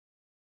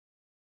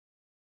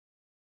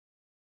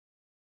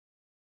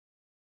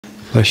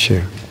Bless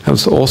you. That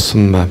was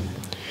awesome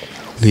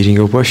leading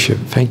of worship.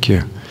 Thank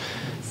you.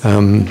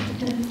 One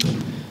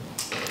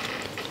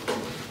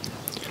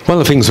of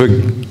the things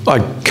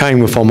I came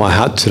with on my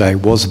heart today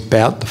was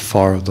about the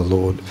fire of the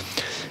Lord.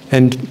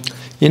 And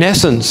in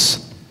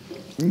essence,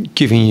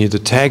 giving you the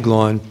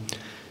tagline,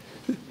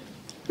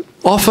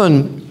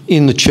 often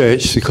in the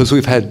church, because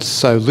we've had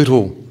so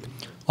little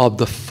of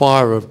the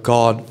fire of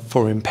God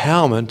for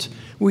empowerment,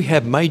 we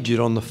have majored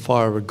on the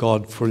fire of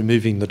God for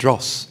removing the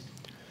dross.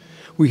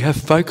 We have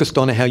focused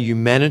on our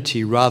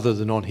humanity rather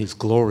than on his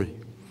glory.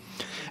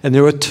 And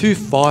there are two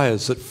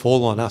fires that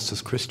fall on us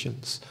as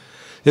Christians.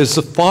 There's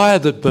the fire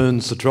that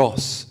burns the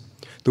dross,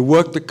 the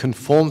work that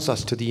conforms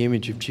us to the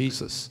image of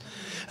Jesus.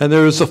 And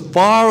there is the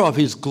fire of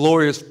his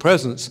glorious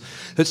presence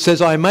that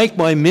says, I make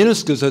my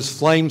ministers as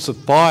flames of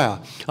fire.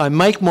 I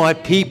make my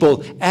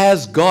people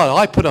as God.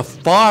 I put a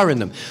fire in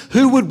them.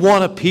 Who would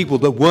want a people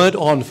that weren't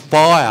on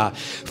fire,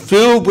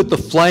 filled with the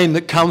flame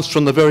that comes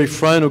from the very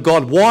throne of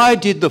God? Why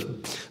did the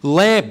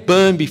lamp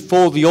burn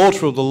before the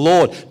altar of the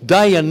Lord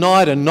day and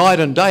night and night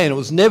and day, and it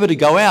was never to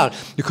go out?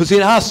 Because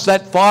in us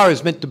that fire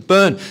is meant to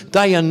burn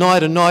day and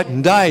night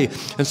and day.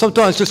 And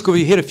sometimes just because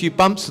we hit a few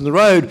bumps in the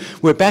road,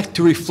 we're back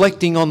to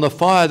reflecting on the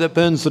fire that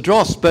burns the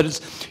dross. But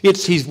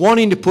it's he's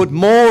wanting to put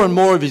more and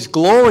more of his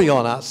glory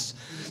on us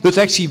that's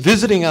actually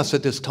visiting us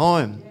at this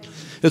time.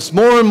 It's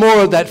more and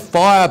more of that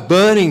fire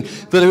burning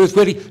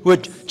that we're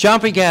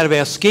jumping out of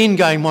our skin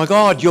going, my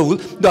God,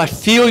 I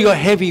feel your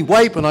heavy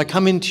weight when I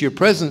come into your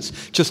presence.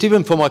 Just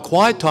even for my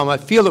quiet time, I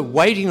feel it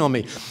waiting on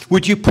me.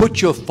 Would you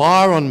put your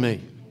fire on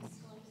me?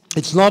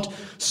 It's not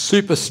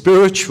super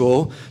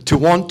spiritual to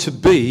want to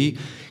be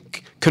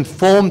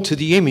conformed to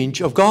the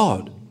image of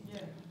God.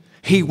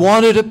 He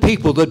wanted a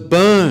people that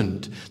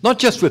burned, not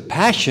just with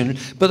passion,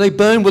 but they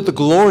burned with the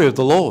glory of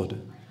the Lord.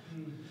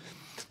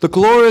 The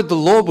glory of the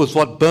Lord was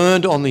what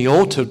burned on the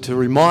altar to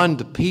remind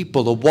the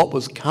people of what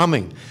was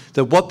coming,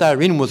 that what they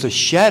were in was a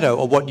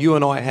shadow of what you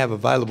and I have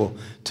available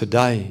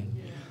today.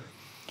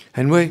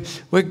 And we're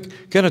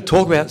going to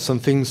talk about some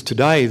things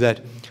today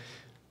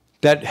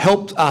that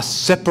helped us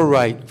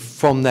separate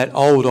from that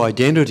old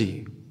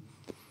identity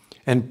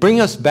and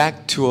bring us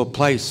back to a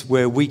place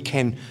where we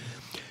can,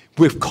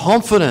 with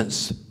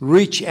confidence,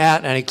 reach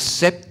out and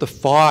accept the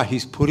fire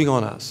he's putting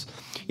on us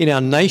in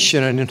our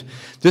nation. And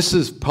this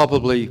is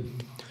probably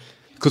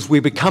because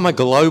we become a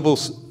global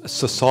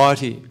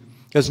society.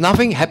 There's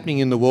nothing happening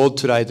in the world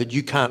today that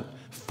you can't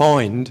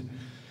find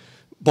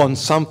on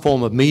some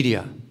form of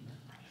media.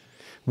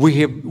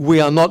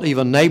 We are not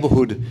even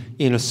neighbourhood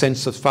in a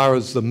sense as far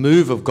as the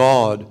move of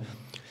God.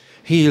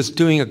 He is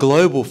doing a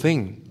global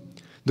thing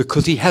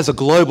because he has a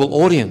global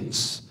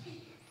audience.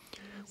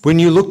 When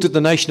you looked at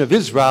the nation of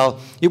Israel,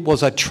 it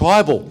was a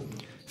tribal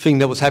thing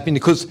that was happening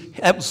because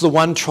that was the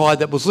one tribe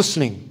that was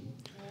listening.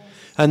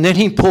 And then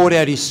he poured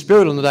out his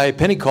Spirit on the day of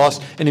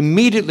Pentecost and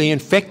immediately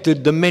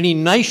infected the many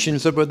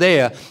nations that were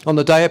there on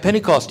the day of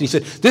Pentecost. And he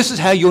said, this is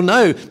how you'll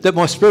know that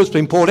my Spirit's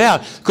been poured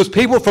out, because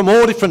people from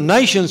all different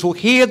nations will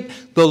hear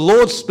the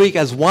Lord speak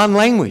as one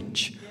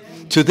language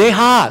to their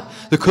heart,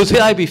 because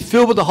they'd be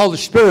filled with the Holy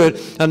Spirit,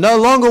 and no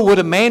longer would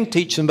a man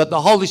teach them, but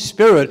the Holy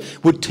Spirit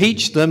would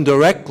teach them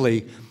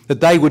directly,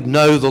 that they would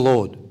know the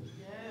Lord.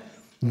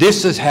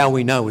 This is how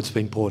we know it's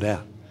been poured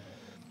out,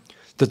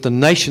 that the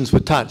nations were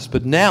touched.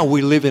 But now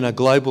we live in a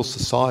global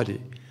society.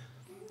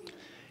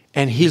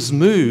 And his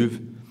move,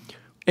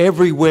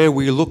 everywhere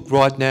we look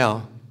right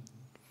now,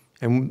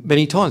 and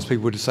many times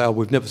people would say, oh,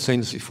 we've never seen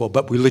this before,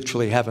 but we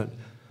literally haven't.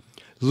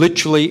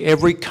 Literally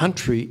every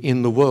country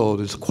in the world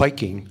is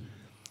quaking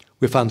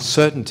with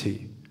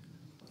uncertainty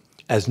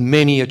as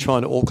many are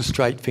trying to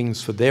orchestrate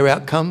things for their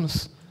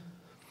outcomes.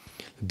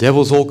 The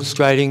devil's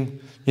orchestrating.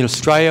 In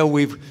Australia,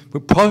 we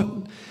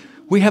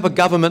have a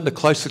government the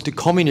closest to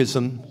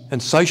communism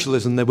and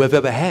socialism that we've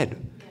ever had.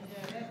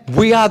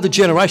 We are the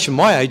generation,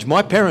 my age,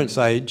 my parents'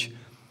 age,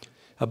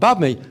 above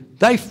me,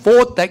 they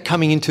fought that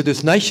coming into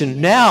this nation.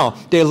 Now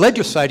they're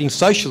legislating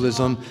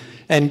socialism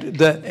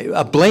and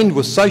a blend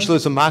with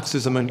socialism,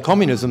 Marxism and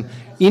communism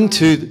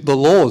into the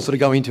laws that are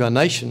going into our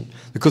nation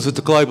because it's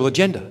a global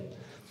agenda.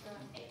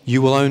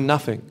 You will own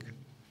nothing.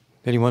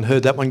 Anyone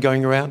heard that one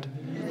going around?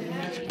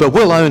 But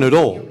we'll own it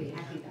all.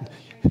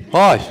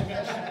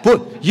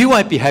 But you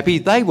won't be happy,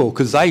 they will,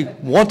 because they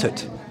want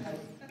it.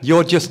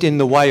 You're just in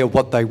the way of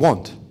what they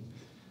want.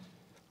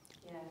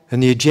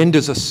 And the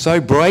agendas are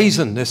so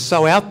brazen, they're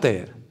so out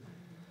there.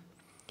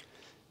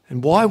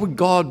 And why would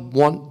God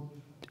want...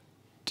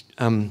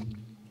 I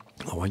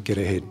won't get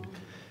ahead.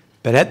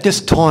 But at this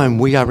time,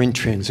 we are in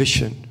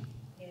transition.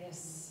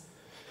 Yes.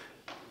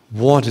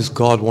 What is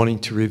God wanting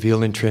to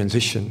reveal in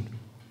transition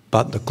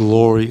but the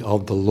glory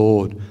of the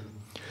Lord?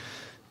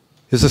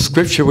 There's a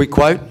scripture we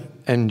quote,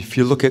 and if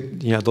you look at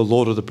the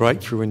Lord of the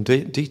Breakthrough in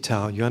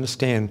detail, you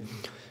understand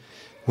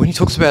when he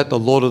talks about the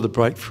Lord of the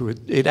Breakthrough,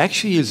 it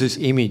actually is this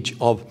image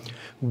of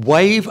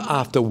wave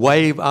after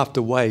wave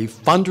after wave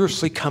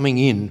thunderously coming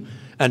in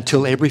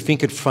until everything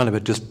in front of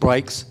it just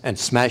breaks and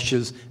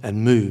smashes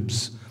and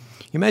moves.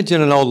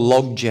 Imagine an old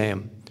log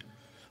jam,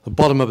 the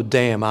bottom of a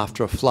dam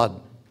after a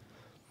flood.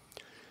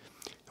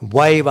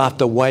 Wave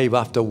after wave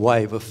after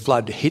wave of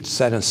flood hits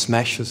that and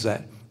smashes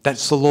that.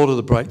 That's the Lord of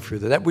the breakthrough,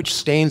 that which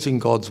stands in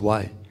God's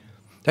way.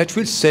 That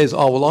which says,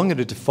 oh, well, I'm going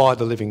to defy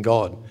the living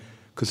God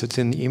because it's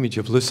in the image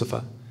of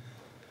Lucifer.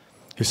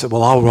 He said,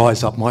 well, I'll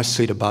rise up my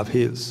seat above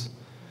his.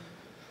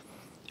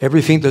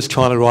 Everything that's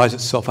trying to rise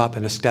itself up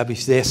and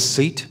establish their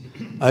seat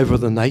over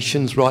the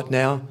nations right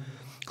now,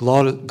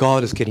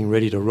 God is getting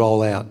ready to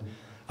roll out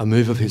a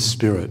move of his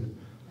Spirit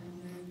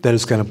that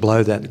is going to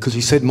blow that. Because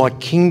he said, my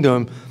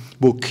kingdom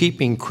will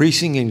keep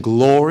increasing in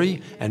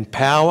glory and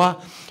power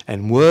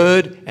and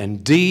word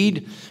and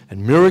deed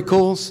and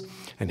miracles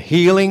and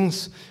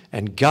healings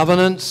and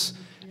governance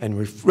and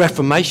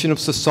reformation of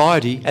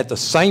society. At the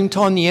same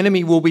time the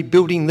enemy will be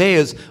building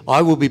theirs,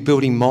 I will be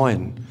building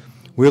mine.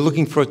 We're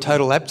looking for a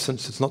total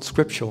absence. It's not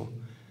scriptural.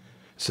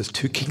 It says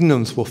 2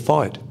 kingdoms will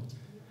fight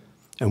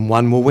and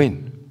one will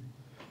win.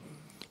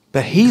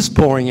 But he's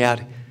pouring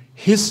out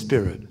his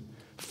Spirit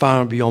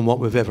far and beyond what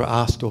we've ever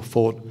asked or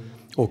thought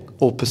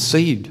or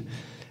perceived.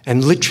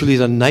 And literally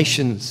the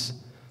nations,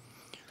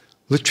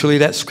 literally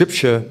that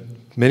scripture,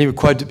 many have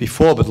quoted it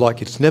before, but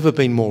like it's never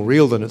been more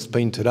real than it's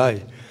been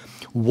today.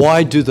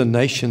 Why do the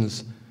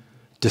nations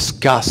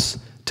discuss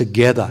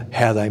together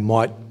how they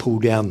might pull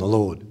down the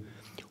Lord?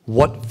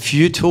 What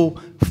futile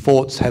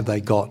thoughts have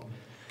they got?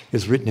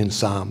 Is written in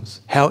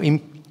Psalms.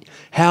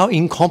 How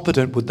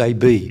incompetent would they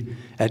be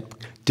at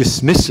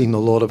dismissing the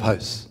Lord of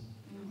hosts,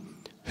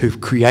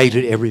 who've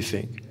created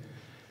everything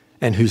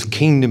and whose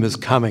kingdom is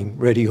coming,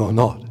 ready or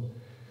not,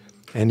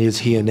 and is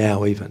here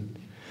now even.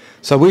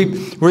 So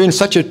we're in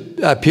such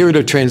a period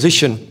of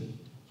transition.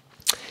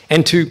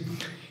 And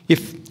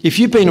if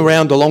you've been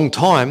around a long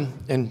time,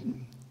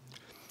 and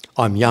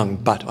I'm young,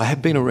 but I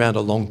have been around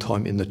a long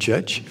time in the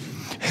church.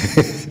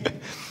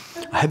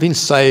 I have been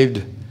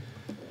saved,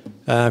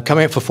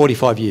 coming out for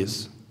 45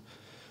 years.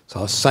 So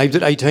I was saved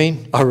at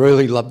 18. I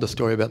really loved the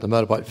story about the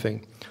motorbike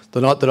thing.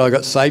 The night that I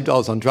got saved, I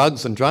was on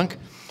drugs and drunk,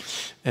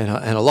 and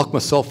I locked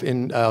myself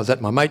in. I was at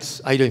my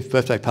mate's 18th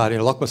birthday party,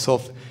 and I locked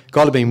myself.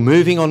 God had been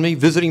moving on me,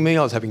 visiting me.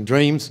 I was having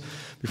dreams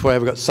before I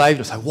ever got saved.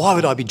 I said, why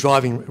would I be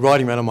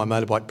riding around on my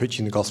motorbike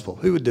preaching the gospel?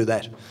 Who would do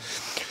that?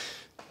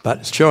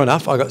 But sure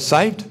enough, I got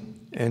saved,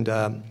 and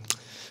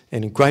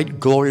in a great,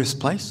 glorious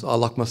place. I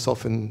locked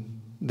myself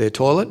in their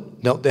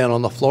toilet, knelt down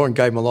on the floor and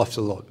gave my life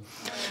to the Lord.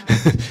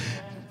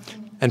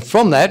 And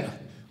from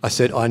that, I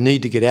said, I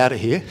need to get out of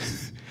here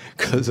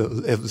because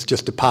it was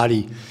just a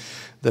party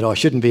that I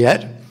shouldn't be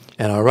at.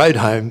 And I rode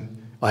home.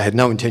 I had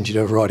no intention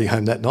of riding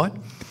home that night.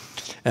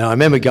 And I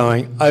remember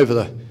going over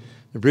the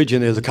bridge,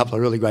 and there was a couple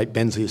of really great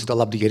bends I used to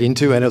love to get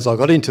into. And as I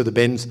got into the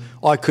bends,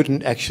 I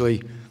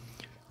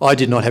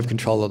did not have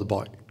control of the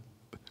bike.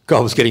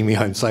 God was getting me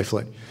home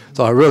safely.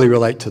 So I really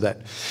relate to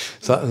that.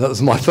 So that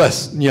was my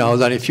first, I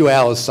was only a few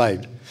hours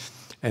saved.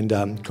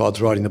 And God's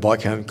riding the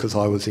bike home because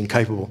I was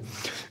incapable.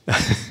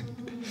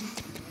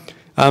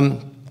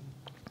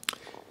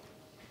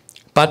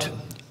 But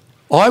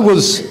I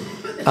was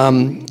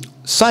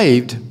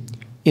saved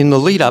in the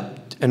lead up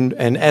and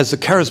as the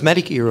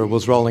charismatic era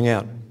was rolling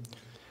out,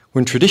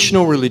 when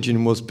traditional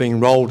religion was being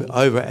rolled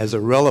over as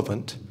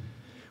irrelevant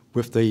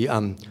with the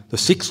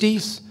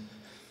 60s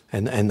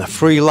and the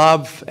free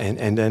love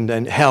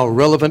and how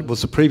relevant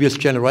was the previous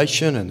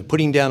generation and the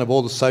putting down of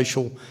all the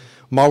social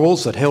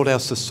morals that held our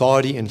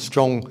society in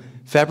strong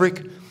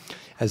fabric.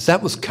 As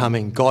that was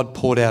coming, God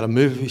poured out a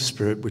move of his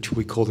Spirit, which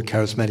we call the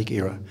charismatic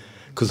era,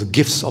 because the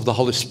gifts of the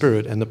Holy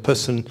Spirit and the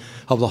person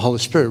of the Holy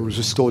Spirit was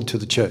restored to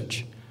the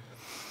church.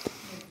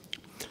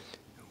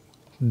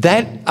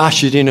 That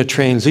ushered in a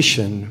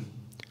transition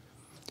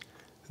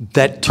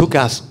that took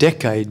us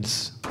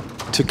decades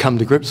to come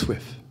to grips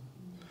with.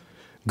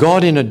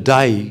 God in a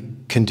day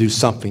can do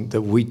something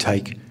that we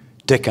take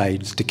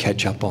decades to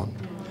catch up on,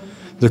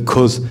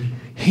 because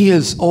he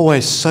is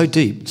always so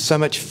deep, so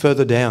much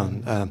further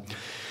down.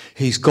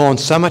 He's gone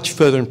so much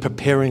further in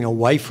preparing a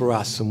way for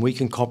us than we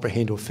can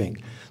comprehend or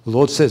think. The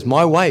Lord says,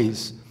 my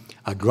ways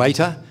are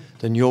greater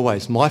than your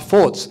ways. My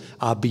thoughts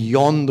are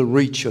beyond the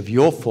reach of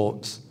your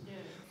thoughts.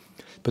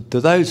 But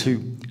to those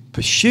who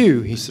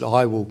pursue, he said,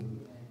 I will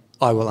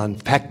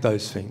unpack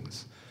those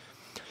things.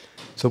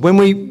 So when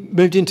we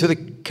moved into the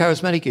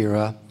charismatic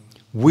era,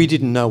 we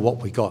didn't know what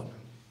we got.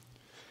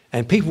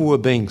 And people were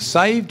being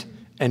saved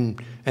and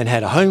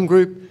had a home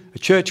group, a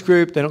church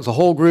group, then it was a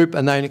whole group,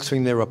 and then next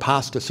thing they were a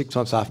pastor 6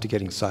 months after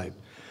getting saved.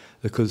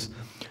 Because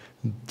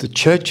the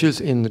churches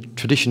in the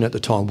tradition at the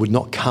time would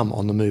not come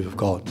on the move of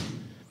God.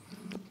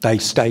 They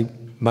stayed,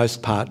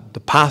 most part, the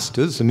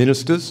pastors, the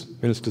ministers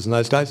in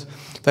those days,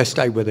 they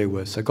stayed where they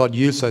were. So God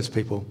used those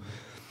people.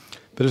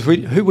 But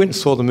who went and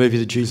saw the movie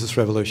The Jesus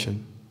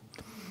Revolution?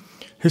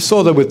 Who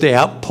saw that with the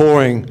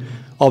outpouring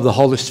of the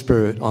Holy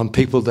Spirit on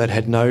people that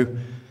had no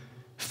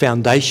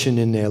foundation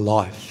in their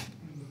life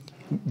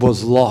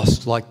was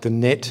lost, like the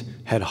net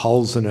had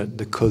holes in it,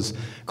 because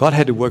God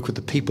had to work with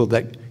the people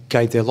that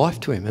gave their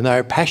life to him, and they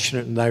were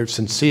passionate and they were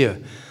sincere.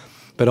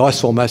 But I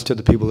saw most of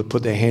the people that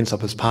put their hands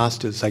up as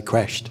pastors, they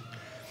crashed.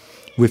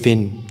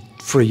 Within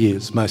 3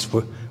 years, most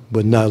were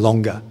no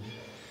longer.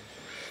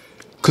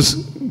 Because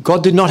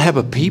God did not have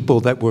a people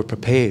that were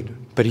prepared,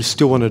 but he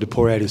still wanted to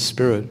pour out his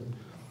Spirit.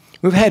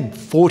 We've had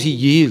 40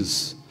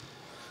 years.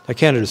 They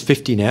count it as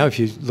 50 now if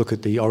you look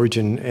at the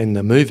origin in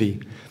the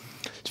movie.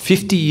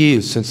 50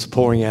 years since the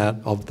pouring out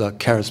of the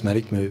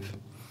charismatic move.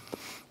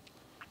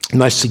 The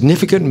most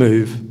significant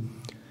move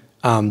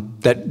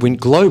that went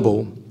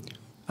global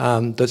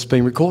that's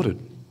been recorded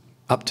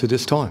up to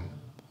this time.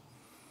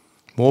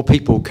 More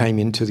people came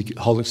into the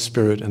Holy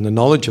Spirit and the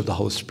knowledge of the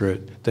Holy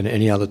Spirit than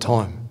any other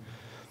time.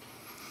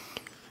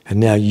 And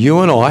now you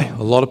and I,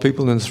 a lot of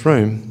people in this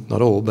room,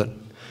 not all, but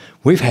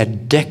we've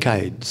had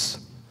decades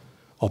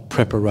of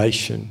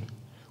preparation.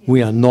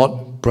 We are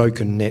not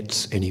broken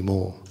nets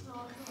anymore.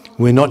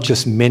 We're not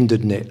just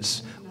mended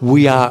nets.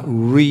 We are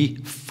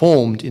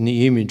reformed in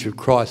the image of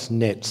Christ's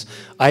nets,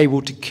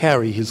 able to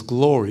carry his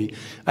glory,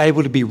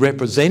 able to be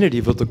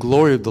representative of the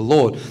glory of the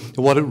Lord,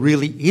 what it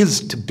really is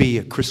to be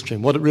a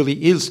Christian, what it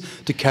really is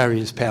to carry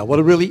his power, what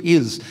it really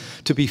is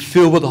to be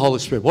filled with the Holy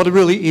Spirit, what it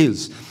really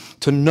is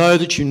to know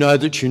that you know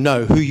that you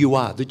know who you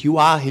are, that you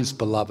are his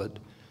beloved.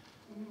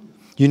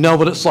 You know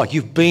what it's like.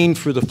 You've been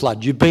through the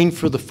flood. You've been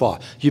through the fire.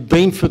 You've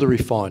been through the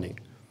refining.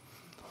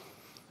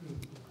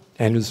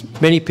 And as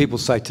many people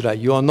say today,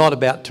 you are not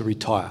about to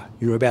retire.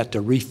 You're about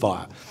to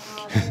refire.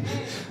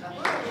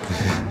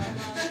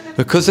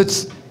 Because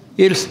it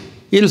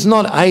is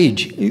not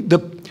age.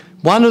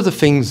 One of the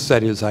things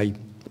that is a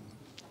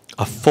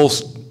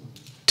false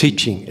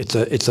teaching,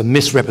 it's a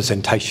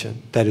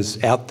misrepresentation that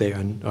is out there.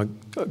 And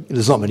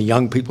there's not many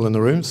young people in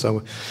the room, so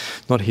we're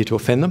not here to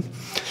offend them.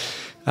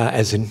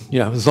 As in,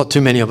 there's not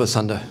too many of us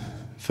under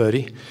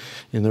 30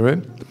 in the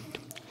room.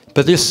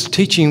 But this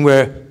teaching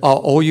where,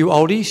 all you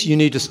oldies, you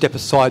need to step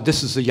aside.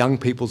 This is the young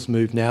people's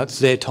move now. It's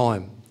their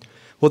time.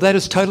 Well, that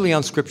is totally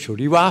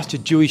unscriptural. You asked a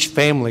Jewish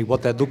family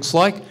what that looks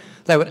like,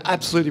 they would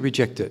absolutely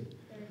reject it.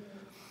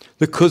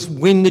 Because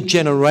when the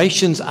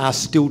generations are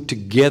still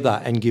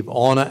together and give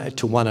honour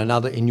to one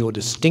another in your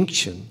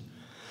distinction,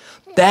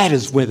 that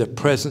is where the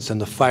presence and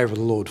the favour of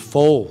the Lord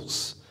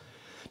falls.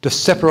 To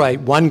separate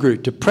one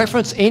group, to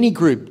preference any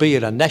group, be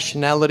it a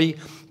nationality,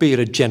 be it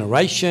a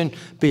generation,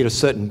 be it a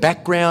certain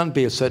background,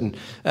 be it a certain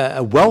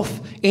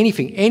wealth,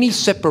 anything. Any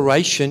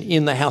separation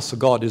in the house of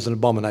God is an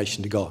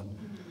abomination to God.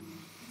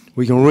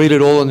 We can read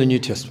it all in the New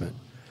Testament.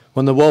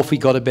 When the wealthy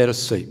got a better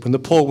seat, when the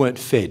poor weren't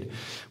fed,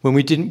 when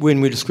we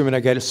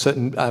discriminated against a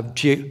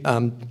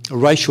certain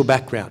racial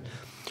background,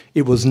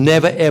 it was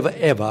never, ever,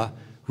 ever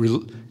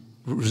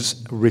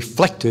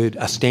reflected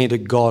a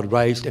standard God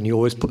raised, and he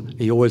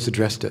always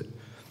addressed it.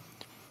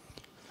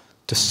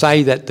 To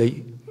say that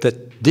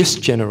this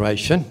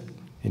generation,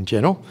 in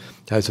general,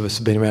 those of us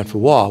who have been around for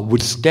a while,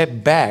 would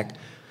step back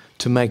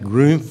to make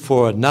room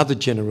for another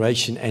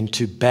generation and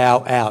to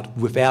bow out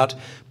without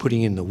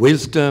putting in the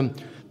wisdom,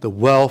 the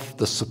wealth,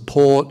 the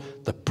support,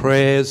 the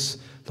prayers,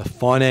 the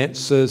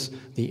finances,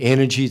 the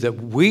energy that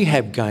we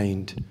have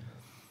gained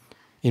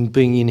in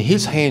being in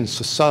his hands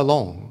for so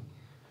long,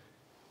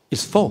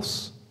 is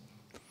false.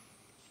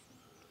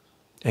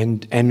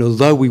 And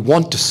although we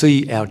want to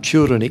see our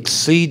children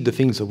exceed the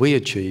things that we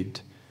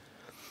achieved,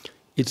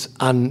 it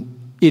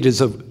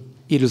is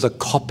a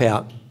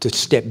cop-out to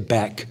step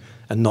back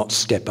and not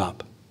step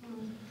up.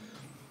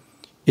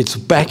 It's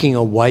backing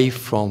away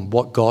from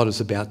what God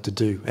is about to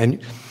do. And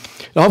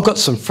I've got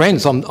some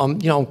friends.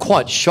 I'm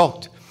quite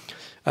shocked.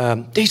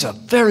 These are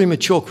very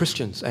mature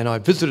Christians, and I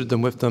visited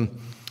them with them.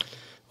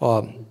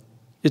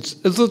 It's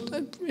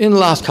in the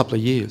last couple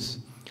of years.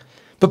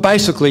 But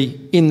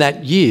basically, in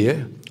that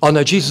year,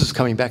 Jesus is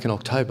coming back in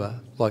October.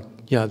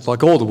 It's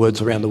like all the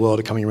words around the world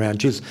are coming around.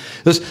 Jesus,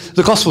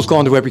 the gospel's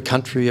gone to every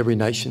country, every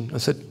nation. I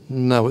said,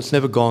 no, it's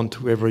never gone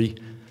to every...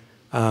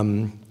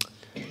 when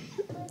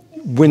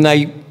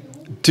they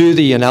do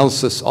the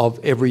analysis of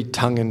every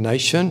tongue and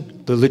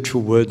nation, the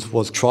literal words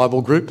was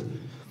tribal group.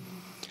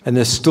 And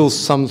there's still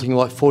something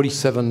like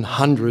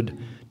 4,700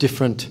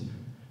 different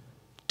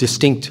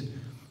distinct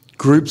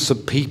groups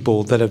of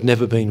people that have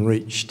never been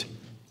reached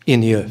in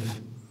the earth.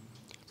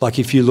 Like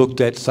if you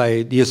looked at,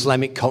 say, the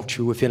Islamic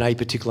culture within a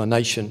particular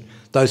nation,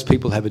 those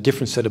people have a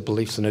different set of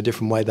beliefs and a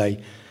different way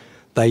they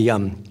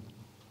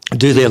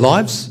do their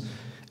lives,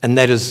 and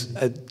that is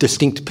a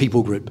distinct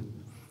people group.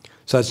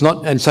 So it's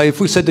not, and so if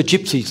we said the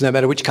Gypsies, no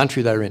matter which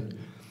country they're in,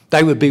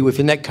 they would be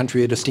within that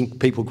country a distinct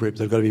people group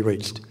that have got to be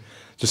reached.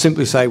 To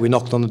simply say we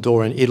knocked on the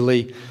door in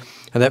Italy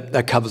and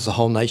that covers the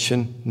whole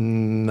nation,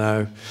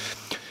 no.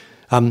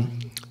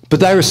 But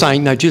they were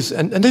saying, no, just,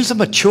 and these are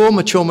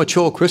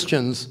mature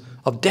Christians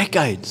of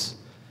decades.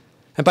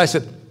 And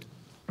basically,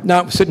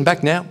 no, we're sitting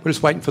back now, we're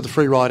just waiting for the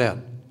free ride out.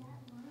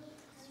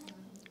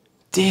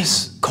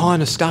 This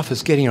kind of stuff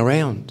is getting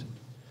around.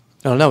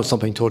 And I know it's not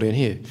being taught in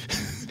here.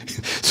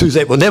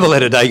 Suzette will never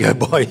let a day go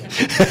by.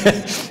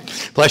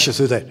 Bless you,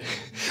 Suzette.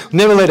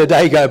 Never let a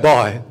day go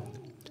by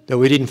that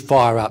we didn't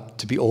fire up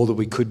to be all that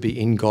we could be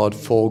in God,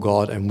 for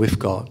God, and with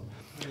God.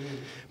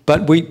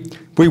 But we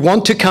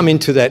want to come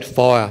into that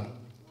fire.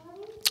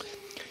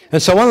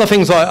 And so one of the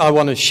things I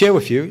want to share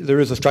with you, there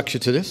is a structure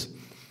to this,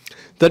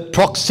 that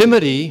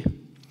proximity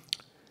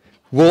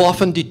will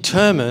often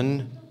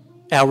determine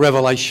our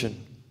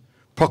revelation.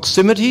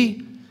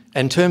 Proximity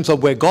in terms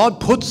of where God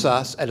puts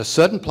us at a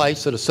certain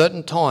place at a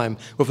certain time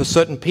with a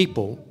certain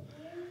people.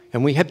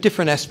 And we have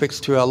different aspects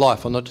to our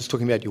life. I'm not just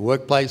talking about your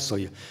workplace or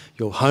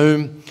your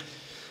home.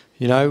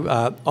 You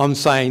know, I'm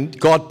saying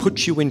God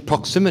puts you in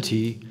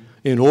proximity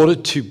in order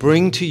to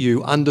bring to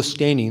you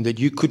understanding that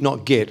you could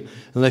not get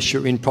unless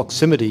you're in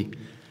proximity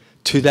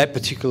to that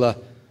particular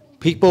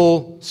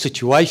people,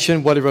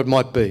 situation, whatever it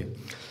might be.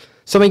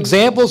 Some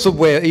examples of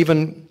where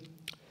even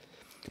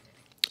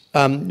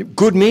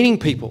good-meaning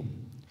people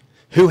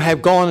who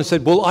have gone and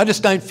said, well, I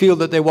just don't feel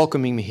that they're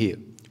welcoming me here,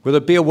 whether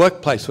it be a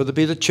workplace, whether it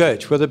be the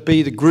church, whether it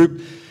be the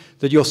group,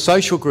 your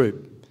social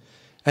group.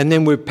 And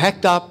then we've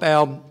packed up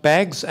our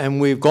bags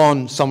and we've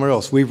gone somewhere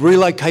else. We've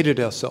relocated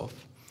ourselves.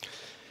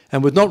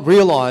 And we've not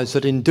realised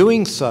that in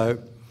doing so,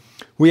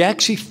 we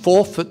actually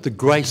forfeit the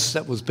grace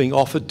that was being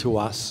offered to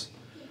us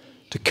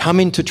to come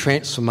into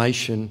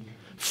transformation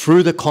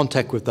through the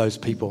contact with those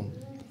people.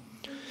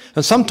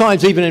 And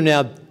sometimes even in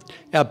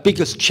our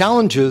biggest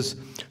challenges,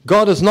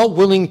 God is not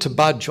willing to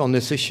budge on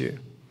this issue.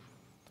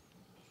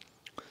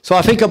 So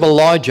I think of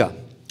Elijah.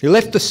 He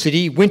left the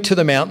city, went to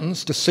the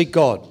mountains to seek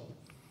God.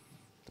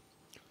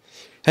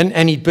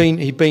 And he's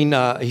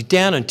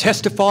down and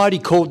testified. He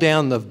called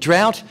down the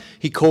drought.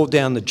 He called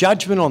down the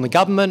judgment on the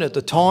government at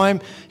the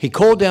time. He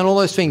called down all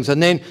those things.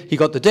 And then he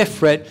got the death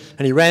threat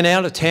and he ran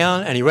out of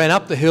town and he ran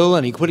up the hill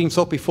and he put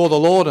himself before the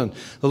Lord, and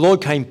the Lord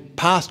came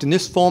past in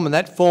this form and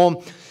that form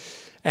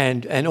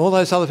and all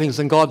those other things.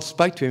 And God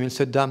spoke to him and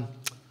said,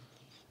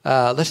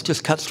 let's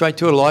just cut straight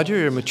to it, Elijah.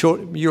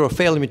 You're a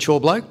fairly mature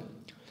bloke.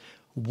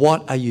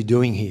 What are you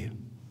doing here?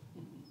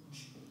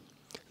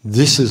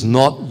 This is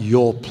not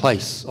your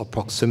place of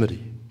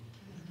proximity.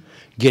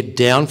 Get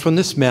down from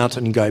this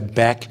mountain and go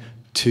back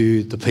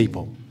to the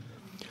people.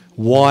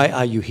 Why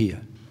are you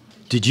here?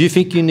 Did you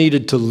think you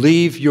needed to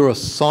leave your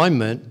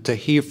assignment to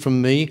hear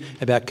from me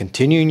about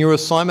continuing your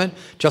assignment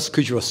just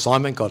because your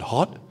assignment got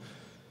hot?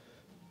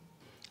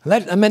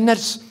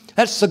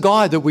 That's the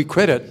guy that we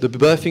credit the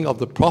birthing of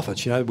the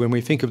prophets. You know, when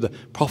we think of the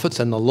prophets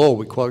and the law,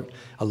 we quote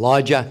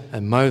Elijah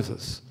and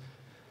Moses.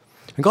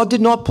 And God did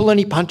not pull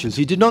any punches.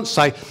 He did not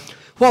say,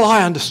 well,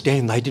 I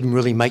understand they didn't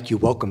really make you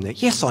welcome there.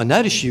 Yes, I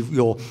noticed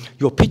your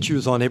picture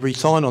is on every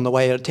sign on the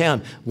way out of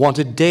town.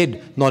 Wanted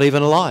dead, not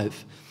even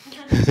alive.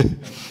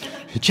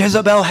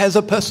 Jezebel has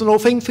a personal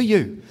thing for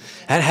you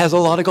and has a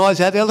lot of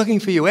guys out there looking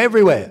for you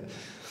everywhere.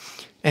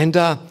 And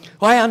I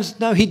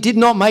understand, no, he did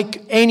not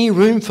make any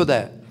room for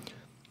that.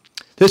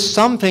 There's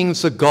some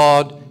things that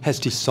God has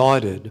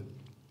decided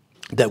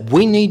that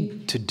we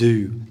need to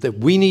do, that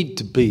we need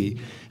to be,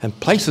 and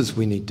places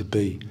we need to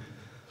be,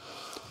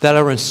 that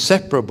are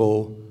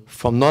inseparable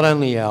from not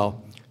only our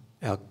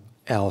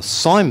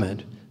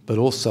assignment, but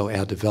also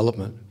our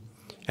development,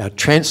 our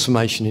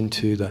transformation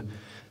into the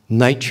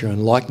nature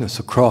and likeness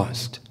of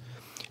Christ.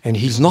 And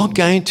he's not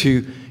going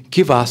to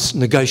give us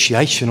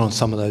negotiation on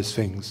some of those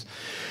things.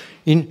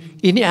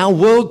 In our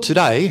world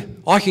today,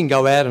 I can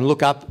go out and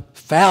look up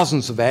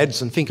thousands of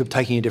ads and think of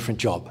taking a different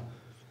job.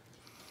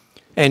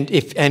 And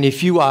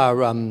if you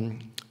are...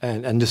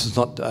 And this is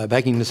not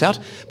bagging this out,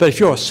 but if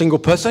you're a single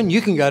person,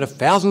 you can go to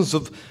thousands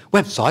of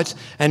websites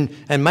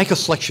and make a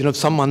selection of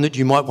someone that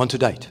you might want to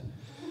date.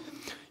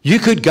 You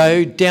could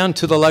go down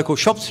to the local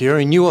shops here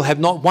and you will have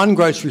not one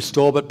grocery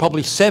store, but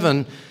probably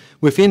 7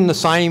 within the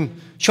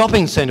same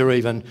shopping centre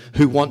even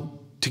who want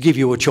to give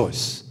you a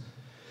choice.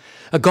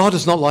 God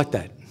is not like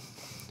that.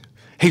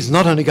 He's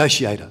not a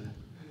negotiator.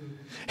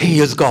 He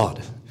is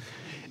God.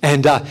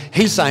 And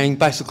he's saying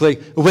basically,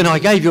 when I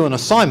gave you an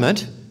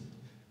assignment,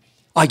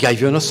 I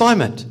gave you an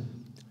assignment.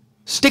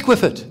 Stick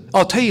with it.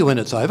 I'll tell you when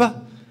it's over.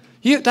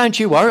 Don't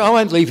you worry, I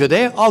won't leave you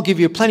there. I'll give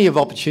you plenty of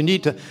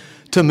opportunity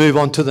to move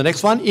on to the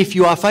next one if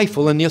you are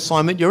faithful in the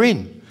assignment you're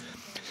in.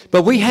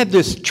 But we have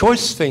this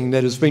choice thing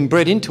that has been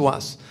bred into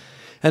us,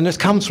 and this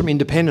comes from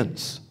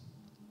independence.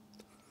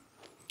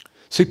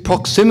 See,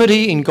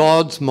 proximity in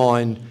God's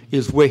mind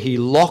is where he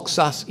locks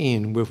us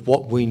in with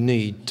what we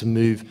need to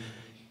move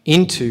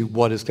into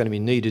what is going to be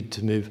needed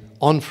to move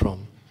on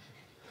from.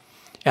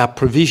 Our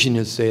provision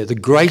is there. The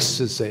grace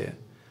is there.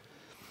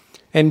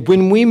 And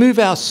when we move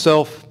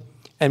ourselves,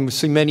 and we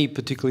see many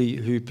particularly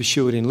who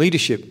pursue it in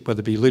leadership,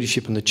 whether it be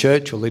leadership in the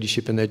church or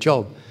leadership in their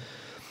job,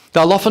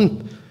 they'll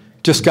often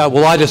just go,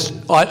 well,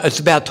 it's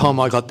about time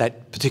I got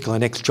that particular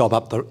next job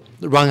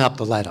rung up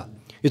the ladder.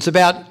 It's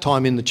about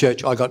time in the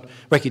church I got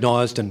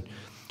recognised and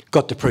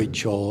got to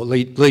preach or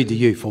lead the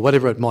youth or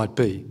whatever it might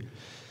be.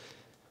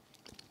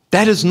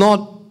 That is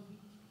not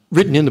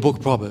written in the book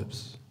of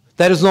Proverbs.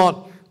 That is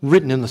not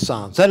written in the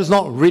Psalms. That is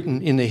not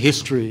written in the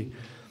history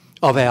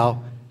of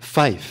our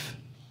faith.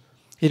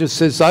 It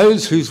says,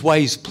 those whose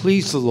ways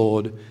please the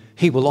Lord,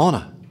 he will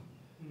honour.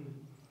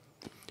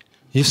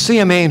 You see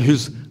a man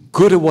who's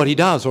good at what he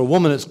does, or a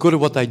woman that's good at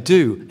what they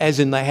do, as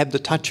in they have the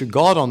touch of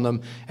God on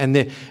them, and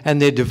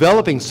they're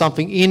developing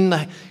something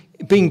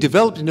being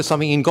developed into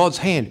something in God's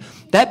hand.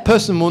 That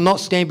person will not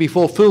stand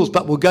before fools,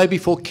 but will go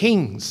before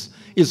kings,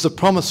 is the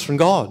promise from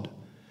God.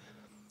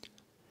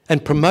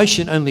 And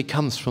promotion only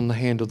comes from the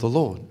hand of the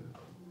Lord.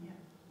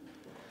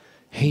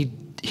 He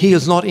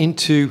is not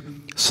into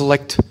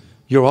select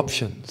your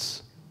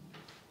options.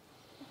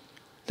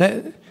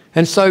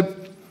 And so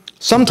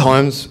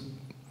sometimes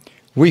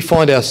we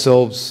find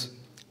ourselves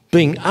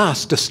being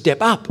asked to step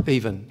up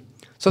even.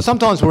 So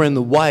sometimes we're in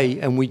the way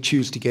and we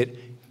choose to get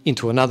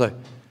into another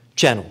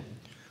channel.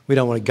 We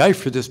don't want to go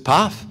through this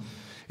path.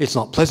 It's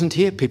not pleasant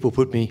here. People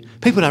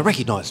don't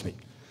recognise me.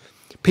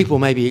 People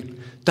maybe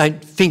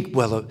don't think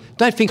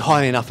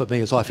highly enough of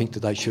me as I think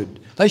that they should.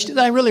 They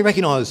don't really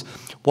recognise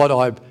what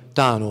I've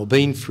done or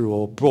been through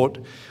or brought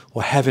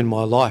or have in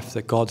my life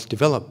that God's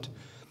developed.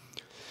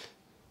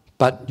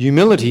 But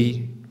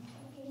humility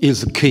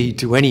is the key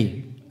to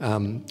any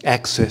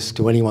access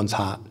to anyone's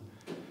heart.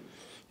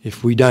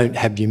 If we don't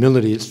have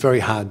humility, it's very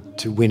hard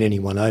to win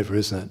anyone over,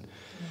 isn't it?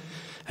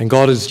 And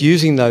God is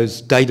using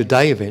those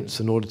day-to-day events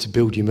in order to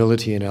build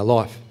humility in our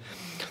life.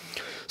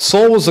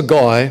 Saul was a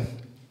guy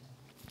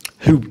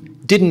who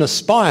didn't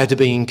aspire to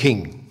being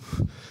king.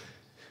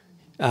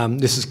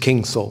 This is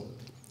King Saul.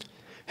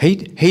 He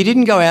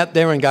didn't go out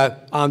there and go,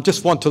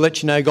 just want to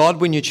let you know,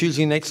 God, when you're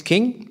choosing the next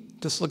king,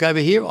 just look over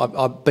here.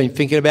 I've been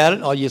thinking about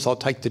it. Oh, yes, I'll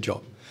take the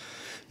job.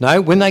 No,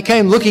 when they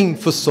came looking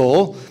for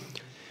Saul,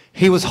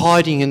 he was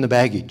hiding in the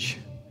baggage.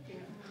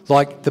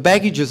 Like the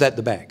baggage is at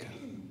the back.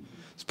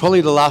 It's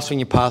probably the last thing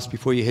you pass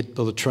before you hit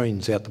the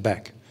latrines out the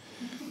back.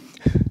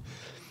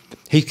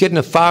 He's getting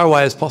as far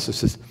away as possible. He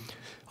says,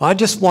 I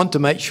just want to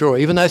make sure,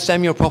 even though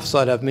Samuel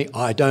prophesied over me,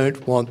 I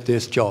don't want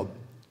this job.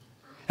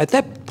 At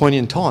that point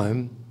in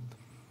time,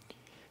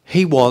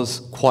 he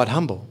was quite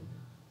humble.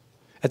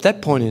 At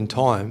that point in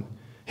time,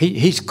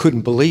 he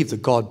couldn't believe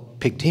that God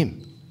picked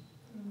him.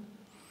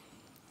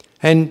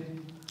 And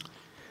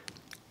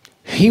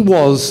he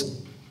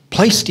was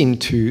placed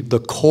into the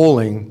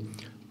calling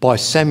by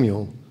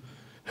Samuel,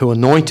 who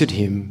anointed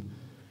him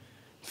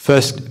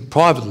first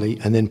privately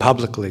and then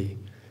publicly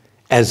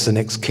as the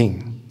next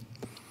king.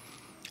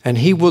 And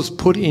he was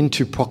put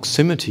into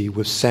proximity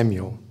with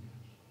Samuel.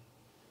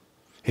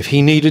 If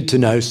he needed to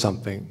know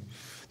something,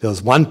 there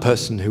was one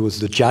person who was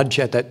the judge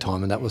at that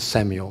time, and that was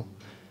Samuel.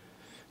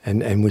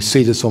 And we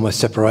see this almost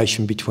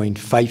separation between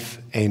faith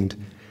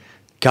and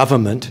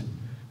government,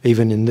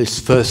 even in this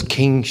first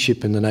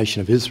kingship in the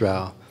nation of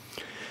Israel,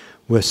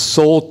 where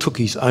Saul took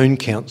his own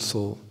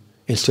counsel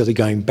instead of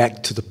going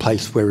back to the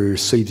place where he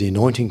received the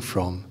anointing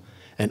from,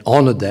 and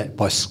honoured that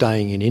by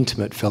staying in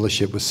intimate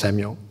fellowship with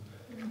Samuel.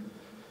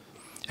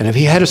 And if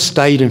he had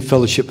stayed in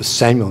fellowship with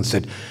Samuel and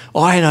said,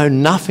 I know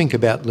nothing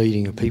about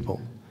leading a people.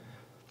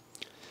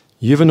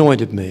 You've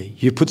anointed me.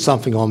 You put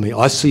something on me.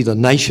 I see the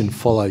nation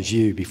follows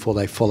you before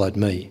they followed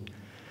me.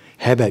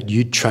 How about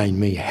you train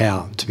me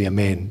how to be a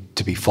man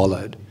to be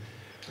followed?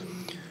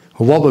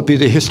 Well, what would be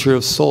the history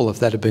of Saul if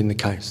that had been the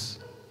case?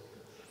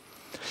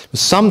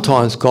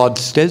 Sometimes God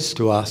says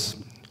to us,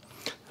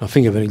 I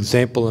think of an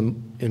example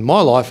in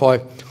my life,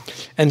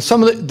 and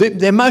some of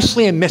they're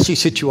mostly in messy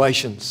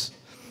situations.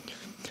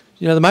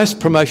 You know, the most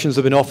promotions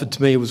that have been offered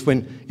to me was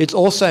when it's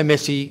also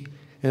messy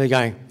and they're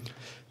going,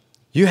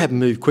 you haven't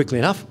moved quickly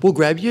enough, we'll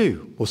grab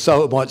you. Or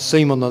so it might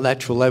seem on the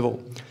natural level.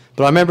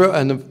 But I remember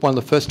in one of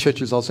the first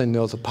churches I was in,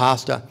 there was a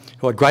pastor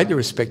who I greatly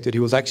respected.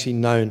 He was actually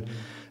known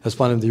as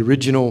one of the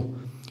original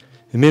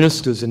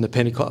ministers in the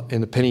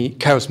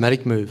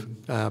charismatic move,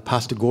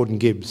 Pastor Gordon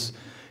Gibbs.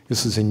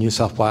 This is in New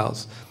South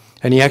Wales.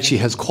 And he actually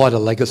has quite a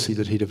legacy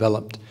that he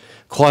developed,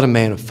 quite a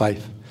man of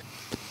faith.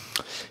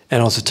 And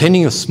I was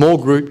attending a small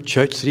group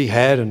church that he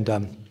had, and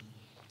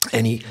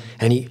he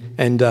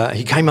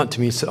came up to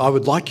me and said, I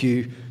would like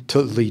you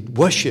to lead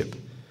worship.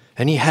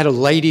 And he had a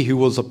lady who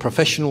was a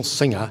professional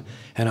singer,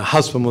 and her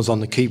husband was on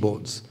the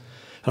keyboards.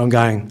 And I'm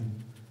going,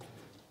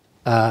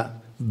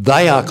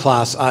 they are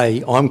class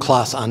A, I'm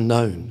class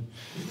unknown.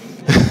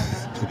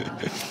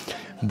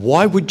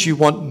 Why would you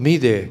want me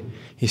there?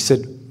 He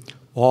said,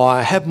 well,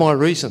 I have my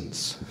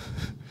reasons.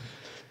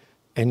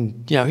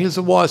 And, you know, he was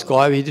a wise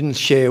guy. He didn't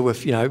share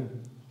with, you know,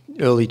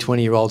 early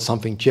 20-year-old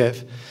something,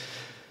 Jeff.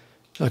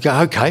 I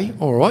go, okay,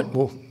 all right,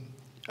 well,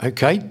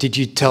 okay. Did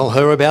you tell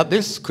her about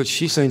this? Because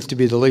she seems to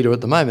be the leader at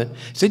the moment.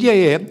 He said,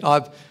 yeah,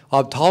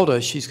 I've told her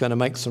she's going to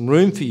make some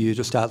room for you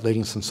to start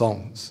leading some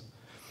songs.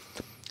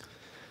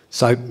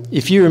 So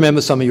if you remember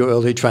some of your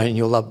early training,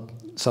 you'll love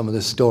some of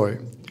this story,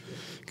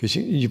 because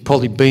you've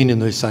probably been in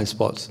those same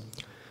spots.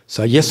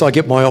 So yes, I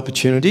get my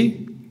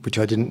opportunity, which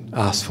I didn't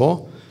ask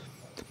for,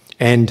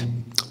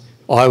 and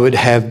I would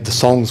have the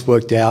songs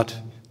worked out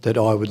that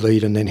I would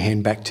lead and then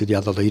hand back to the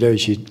other leader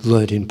as you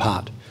learnt in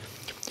part.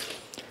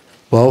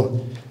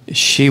 Well,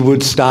 she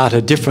would start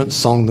a different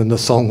song than the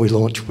song we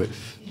launched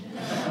with.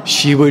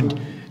 She would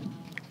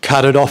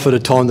cut it off at a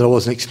time that I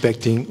wasn't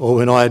expecting, or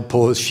when I had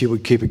paused, she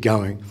would keep it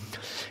going.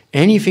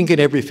 Anything and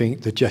everything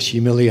that just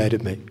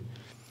humiliated me.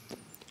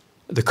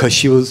 Because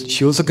she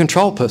was a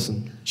control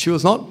person. She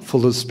was not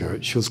full of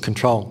spirit, she was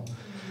control.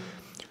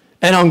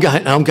 And I'm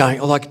going,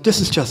 like, this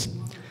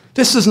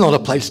is not a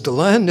place to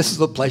learn, this is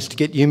a place to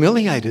get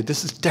humiliated,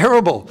 this is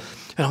terrible.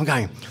 And I'm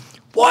going,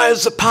 why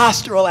is the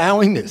pastor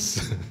allowing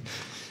this?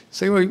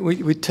 See,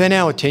 we turn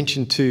our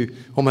attention to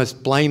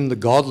almost blame the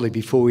godly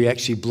before we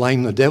actually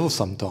blame the devil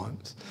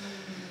sometimes.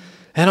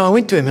 And I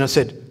went to him and I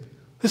said,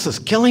 this is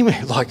killing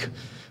me. Like,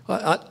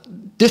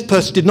 this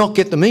person did not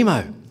get the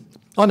memo.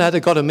 I know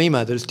they got a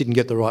memo, they just didn't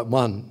get the right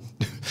one.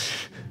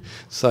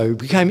 So it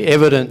became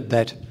evident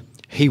that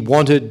he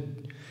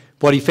wanted,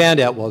 what he found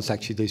out was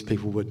actually these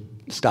people were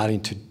starting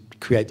to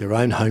create their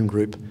own home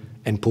group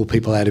and pull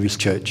people out of his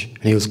church.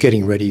 And he was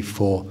getting ready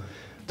for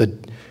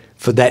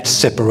that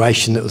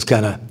separation that was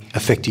going to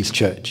affect his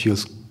church. He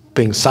was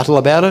being subtle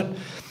about it,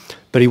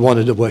 but he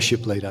wanted a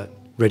worship leader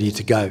ready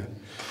to go.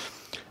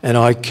 And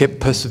I kept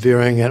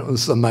persevering, and it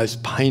was the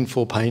most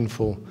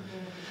painful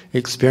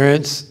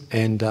experience.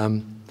 And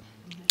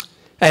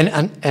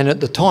at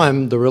the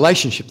time, the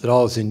relationship that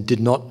I was in did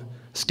not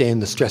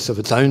stand the stress of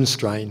its own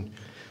strain.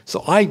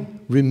 So I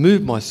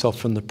removed myself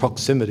from the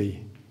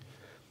proximity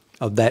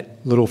of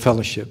that little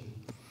fellowship.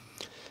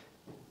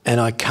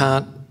 And I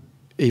can't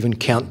even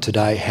count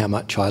today how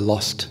much I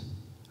lost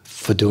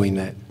for doing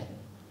that.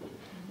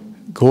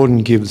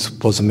 Gordon Gibbs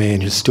was a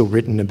man who's still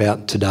written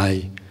about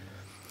today.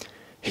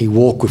 He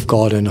walked with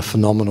God in a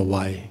phenomenal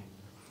way.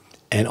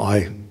 And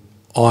I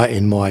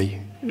in my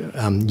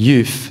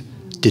youth,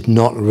 did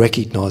not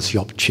recognise the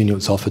opportunity that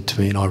was offered to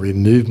me, and I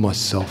removed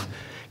myself,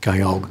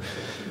 going,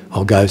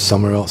 I'll go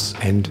somewhere else.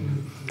 And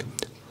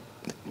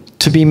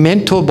to be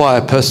mentored by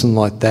a person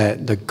like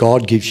that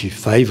God gives you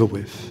favour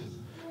with,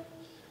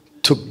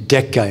 took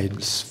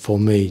decades for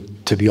me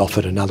to be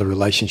offered another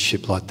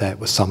relationship like that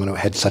with someone who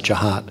had such a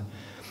heart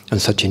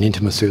and such an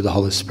intimacy with the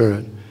Holy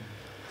Spirit.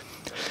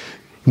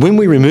 When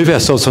we remove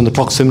ourselves from the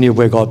proximity of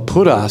where God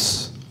put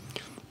us,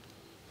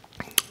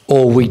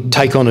 or we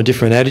take on a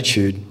different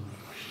attitude,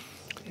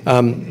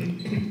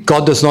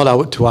 God does not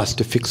owe it to us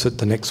to fix it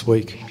the next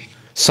week.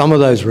 Some of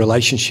those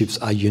relationships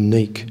are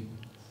unique.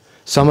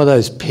 Some of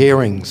those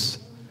pairings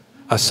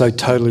are so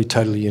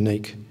totally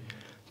unique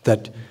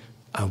that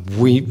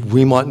we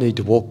might need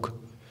to walk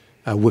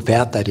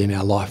without that in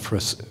our life for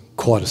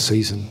quite a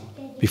season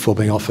before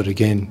being offered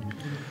again.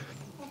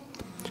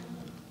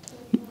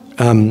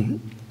 The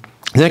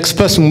next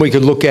person we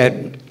could look at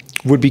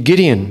would be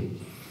Gideon.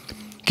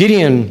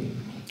 Gideon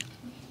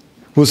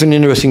was an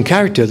interesting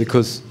character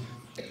because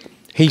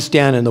he's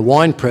down in the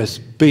wine press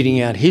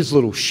beating out his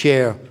little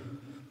share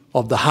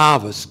of the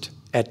harvest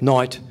at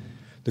night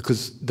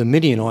because the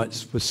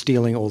Midianites were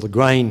stealing all the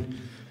grain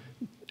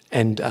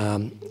and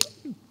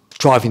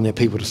driving their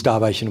people to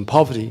starvation and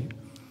poverty.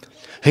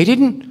 He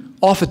didn't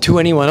offer to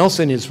anyone else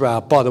in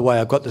Israel, by the way,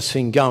 I've got this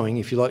thing going,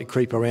 if you like to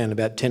creep around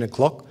about 10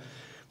 o'clock,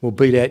 we'll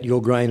beat out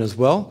your grain as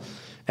well,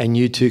 and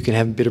you too can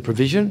have a bit of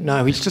provision.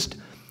 No, he's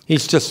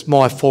just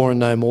my for and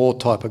no more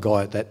type of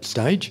guy at that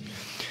stage.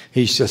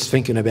 He's just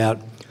thinking about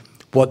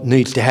what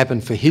needs to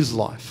happen for his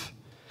life.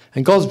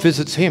 And God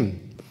visits him.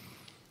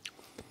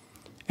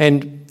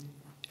 And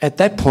at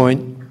that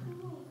point,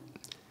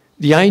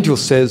 the angel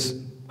says,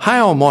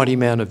 "Hail, mighty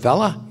man of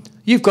valour,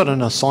 you've got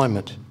an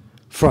assignment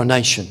for a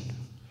nation."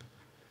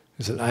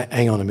 He said,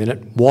 "Hang on a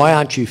minute, why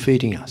aren't you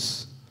feeding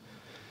us?"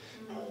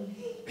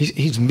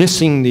 He's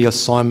missing the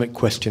assignment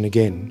question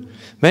again.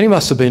 Many of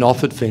us have been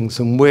offered things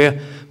and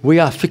we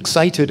are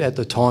fixated at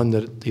the time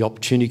that the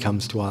opportunity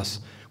comes to us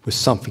with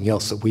something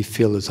else that we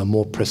feel is a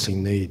more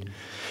pressing need.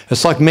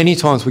 It's like many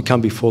times we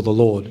come before the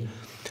Lord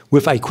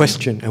with a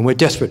question and we're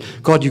desperate.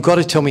 God, you've got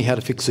to tell me how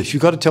to fix this.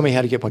 You've got to tell me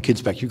how to get my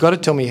kids back. You've got to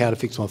tell me how to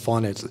fix my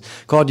finances.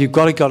 God, you've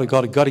got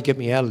to get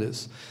me out of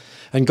this.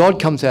 And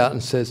God comes out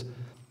and says,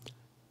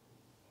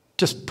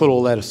 just put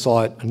all that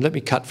aside and let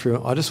me cut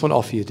through. I just want to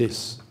offer you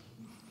this.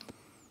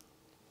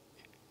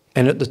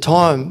 And at the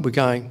time we're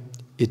going,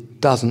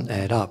 it doesn't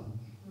add up.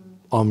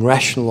 I'm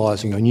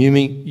rationalising, I'm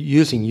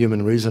using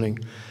human reasoning.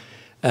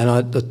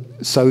 And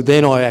so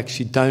then I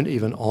actually don't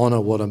even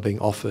honour what I'm being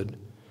offered.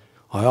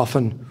 I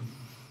often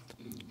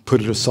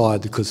put it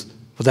aside because,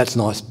 well, that's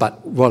nice,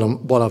 but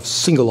what I've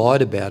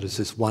single-eyed about is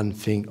this one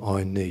thing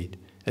I need.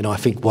 And I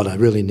think what I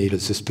really need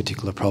is this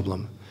particular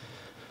problem.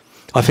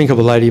 I think of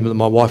a lady that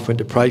my wife went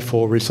to pray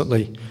for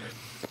recently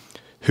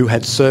who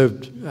had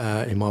served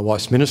in my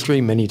wife's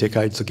ministry many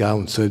decades ago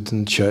and served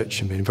in the church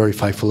and been a very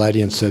faithful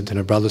lady and served in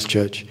her brother's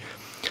church.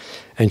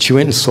 And she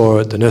went and saw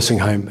her at the nursing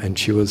home and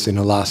she was in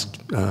her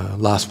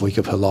last week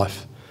of her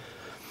life.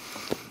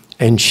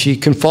 And she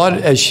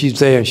confided as she's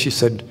there and she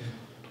said,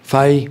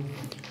 "Faye,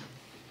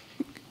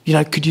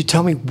 could you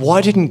tell me why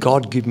didn't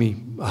God give me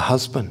a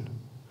husband?"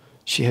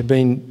 She had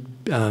been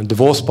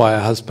divorced by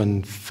her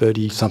husband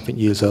 30-something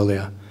years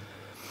earlier.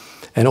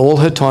 And all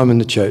her time in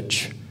the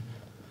church,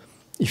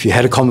 if you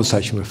had a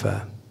conversation with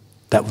her,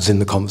 that was in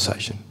the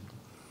conversation.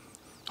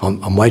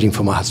 I'm waiting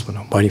for my husband,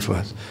 I'm waiting for my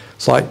husband.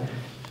 It's like,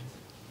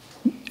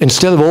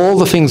 instead of all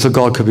the things that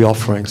God could be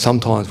offering,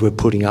 sometimes we're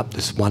putting up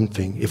this one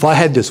thing. If I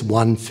had this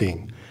one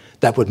thing,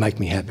 that would make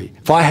me happy.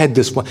 If I had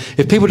this one,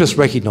 if people just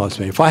recognised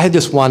me, if I had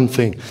this one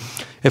thing,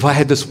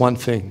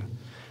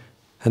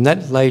 and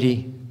that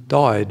lady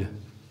died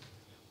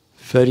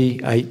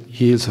 38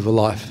 years of her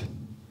life,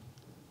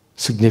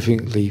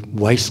 significantly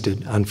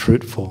wasted,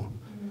 unfruitful,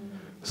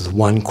 There's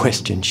one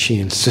question she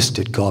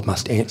insisted God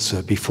must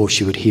answer before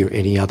she would hear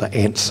any other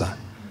answer.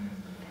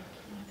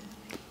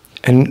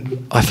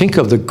 And I think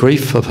of the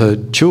grief of her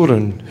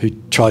children who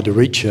tried to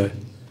reach her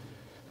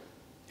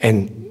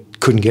and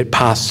couldn't get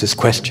past this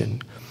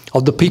question,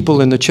 of the people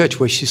in the church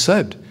where she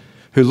served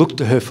who looked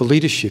to her for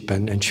leadership,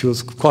 and she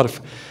was quite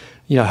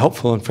a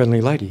helpful and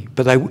friendly lady.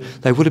 But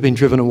they would have been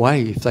driven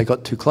away if they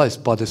got too close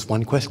by this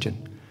one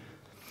question.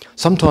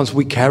 Sometimes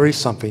we carry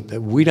something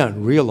that we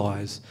don't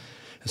realise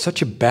is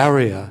such a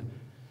barrier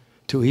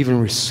to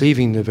even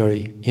receiving the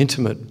very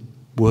intimate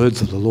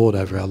words of the Lord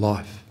over our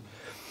life,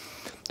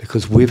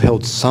 because we've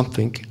held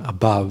something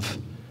above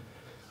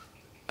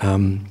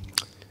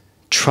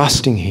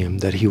trusting him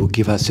that he will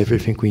give us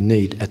everything we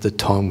need at the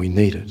time we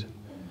need it,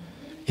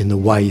 in the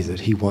way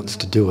that he wants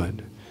to do it.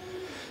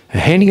 And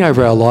handing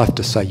over our life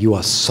to say, you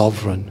are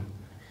sovereign.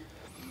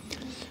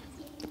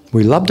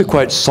 We love to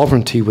quote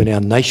sovereignty when our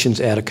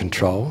nation's out of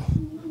control.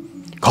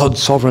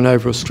 God's sovereign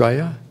over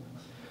Australia.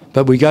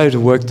 But we go to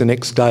work the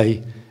next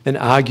day and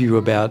argue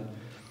about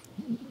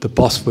the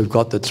boss we've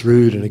got that's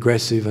rude and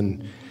aggressive.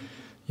 And,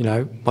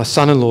 my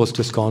son-in-law's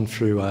just gone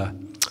through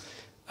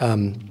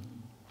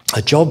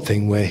a job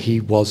thing where he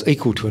was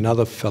equal to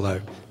another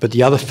fellow, but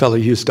the other fellow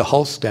used a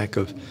whole stack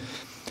of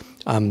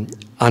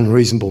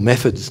unreasonable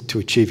methods to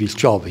achieve his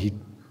job. He'd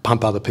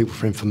pump other people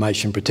for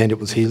information, pretend it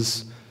was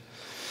his.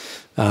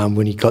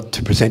 When he got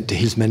to present to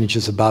his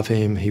managers above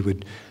him, he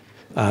would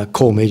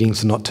call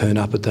meetings and not turn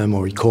up at them,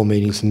 or he'd call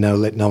meetings and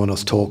let no one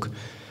else talk.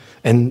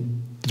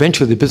 And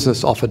eventually the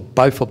business offered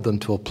both of them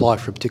to apply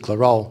for a particular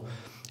role,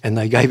 and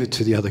they gave it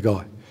to the other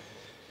guy.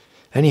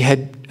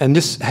 And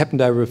this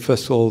happened over,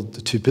 first of all,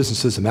 the two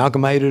businesses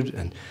amalgamated,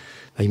 and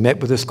they met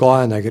with this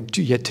guy and they got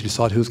yet to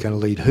decide who's going to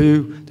lead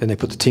who. Then they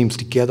put the teams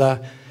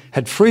together,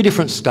 had 3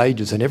 different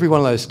stages, and every one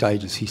of those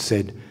stages he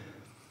said,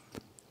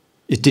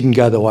 it didn't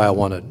go the way I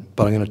wanted,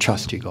 but I'm going to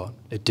trust you, God.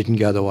 It didn't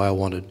go the way I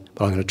wanted,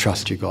 but I'm going to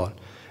trust you, God.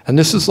 And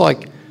this is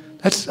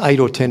that's 8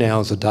 or 10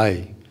 hours a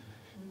day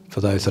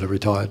for those that are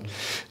retired.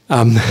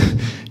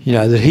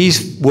 That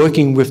he's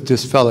working with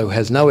this fellow who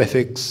has no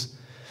ethics,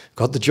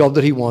 got the job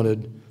that he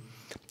wanted,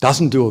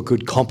 doesn't do a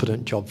good,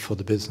 competent job for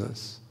the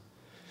business.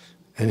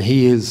 And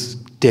he is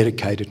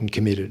dedicated and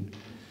committed.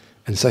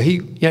 And so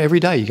every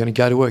day you're going to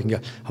go to work and go,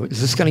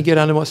 is this going to get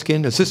under my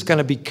skin? Is this going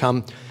to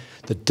become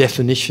the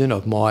definition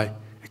of my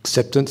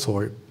acceptance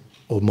or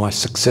my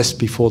success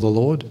before the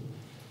Lord?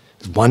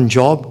 One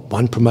job,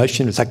 one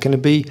promotion, is that going to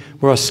be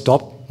where I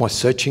stop my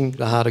searching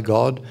the heart of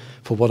God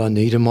for what I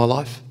need in my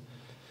life?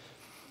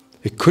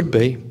 It could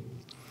be.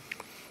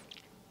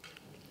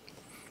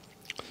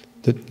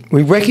 That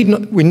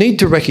we need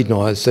to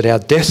recognise that our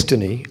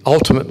destiny,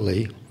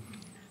 ultimately,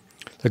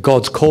 that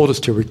God's called us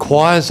to,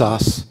 requires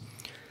us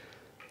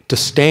to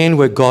stand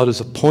where God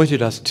has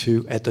appointed us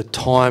to at the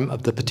time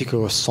of the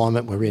particular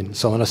assignment we're in.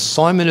 So an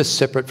assignment is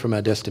separate from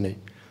our destiny.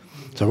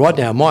 So right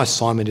now, my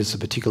assignment is a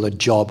particular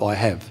job I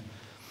have.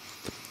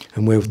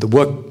 And with the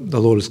work the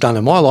Lord has done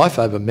in my life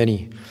over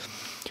many,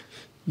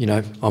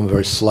 I'm a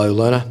very slow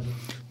learner,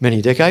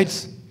 many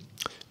decades.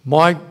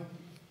 My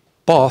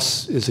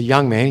boss is a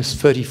young man, he's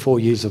 34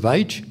 years of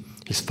age.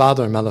 His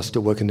father and mother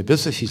still work in the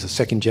business. He's a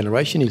second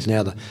generation. He's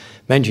now the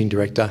managing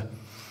director.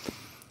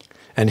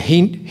 And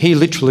he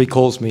literally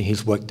calls me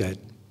his work dad.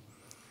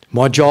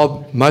 My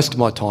job, most of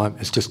my time,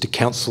 is just to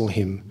counsel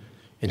him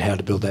in how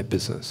to build that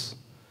business.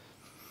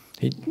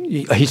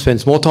 He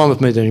spends more time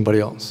with me than anybody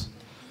else.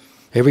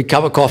 Every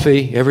cup of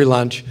coffee, every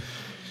lunch,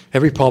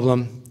 every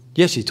problem.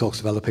 Yes, he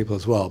talks to other people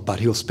as well, but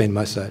he'll spend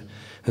most of that.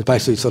 It's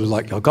basically sort of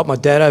like, I've got my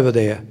dad over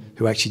there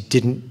who actually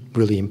didn't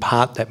really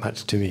impart that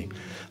much to me.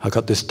 I've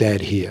got this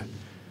dad here.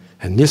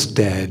 And this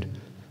dad,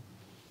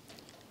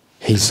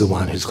 he's the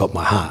one who's got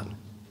my heart,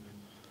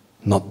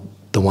 not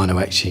the one who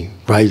actually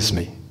raised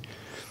me.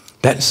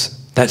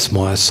 That's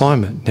my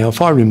assignment. Now,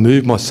 if I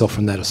remove myself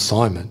from that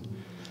assignment,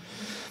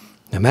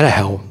 no matter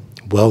how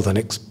well the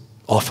next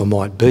offer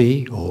might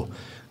be, or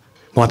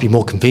might be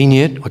more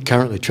convenient, I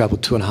currently travel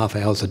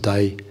 2.5 hours a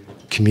day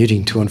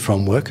commuting to and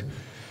from work.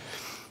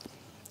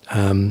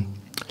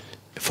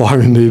 If I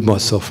remove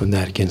myself from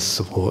that against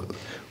support,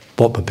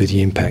 what would be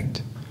the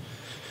impact?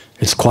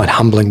 It's quite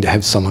humbling to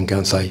have someone go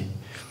and say,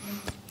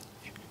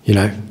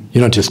 you're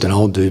not just an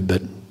old dude,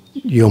 but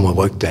you're my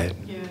work dad.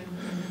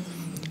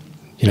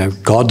 Yeah.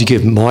 God to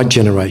give my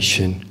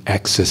generation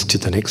access to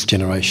the next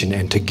generation,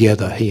 and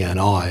together he and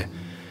I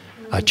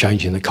are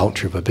changing the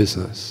culture of a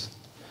business.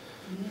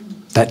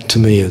 That to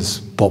me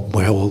is what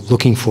we're all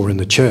looking for in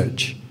the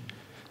church.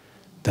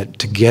 That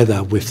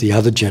together with the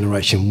other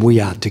generation,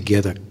 we are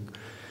together.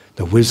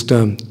 The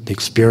wisdom, the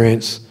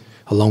experience,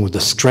 along with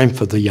the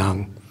strength of the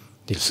young,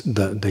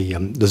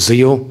 the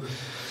zeal.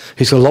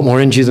 He's got a lot more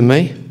energy than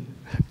me,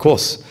 of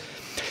course.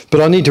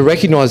 But I need to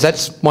recognise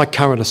that's my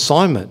current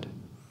assignment.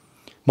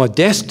 My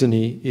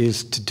destiny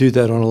is to do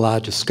that on a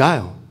larger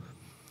scale.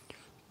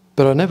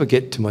 But I'll never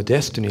get to my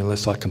destiny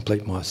unless I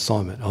complete my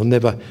assignment. I'll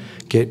never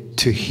get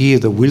to hear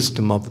the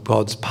wisdom of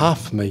God's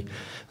path for me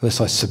unless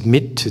I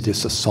submit to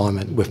this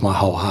assignment with my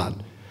whole heart.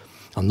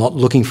 I'm not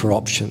looking for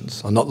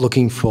options. I'm not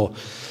looking for,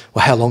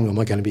 well, how long am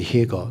I going to be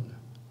here, God?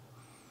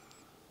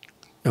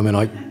 I mean,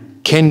 I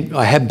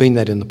have been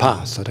that in the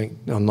past.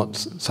 I'm not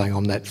saying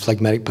I'm that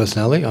phlegmatic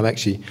personality. I'm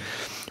actually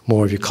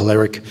more of your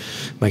choleric,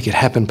 make it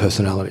happen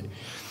personality.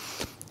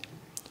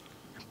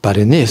 But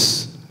in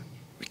this,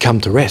 you come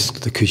to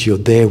rest because you're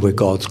there where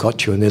God's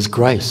got you and there's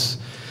grace.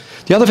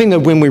 The other thing that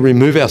when we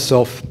remove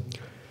ourselves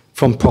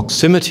from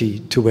proximity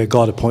to where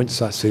God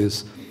appoints us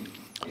is,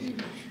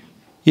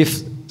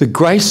 if the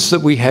grace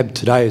that we have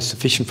today is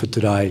sufficient for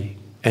today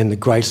and the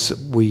grace that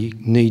we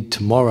need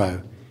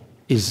tomorrow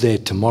is there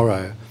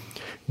tomorrow,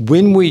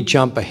 when we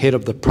jump ahead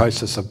of the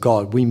process of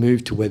God, we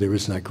move to where there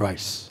is no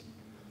grace.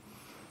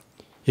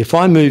 If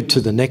I move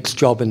to the next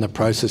job in the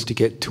process to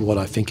get to what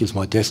I think is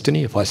my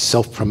destiny, if I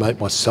self-promote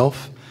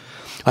myself,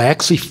 I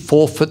actually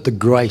forfeit the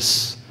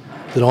grace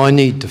that I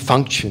need to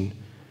function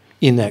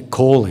in that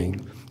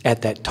calling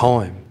at that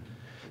time,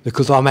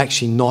 because I'm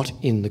actually not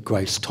in the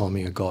grace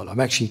timing of God. I'm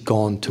actually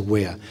gone to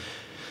where?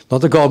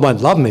 Not that God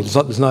won't love me,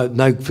 there's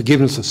no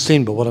forgiveness of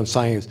sin, but what I'm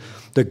saying is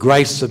the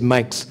grace that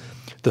makes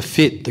the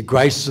fit, the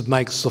grace that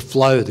makes the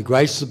flow, the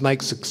grace that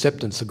makes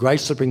acceptance, the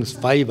grace that brings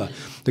favour,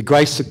 the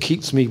grace that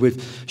keeps me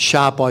with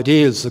sharp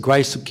ideas, the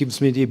grace that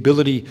gives me the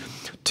ability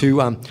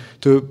to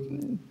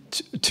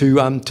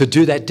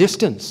do that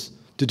distance,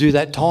 to do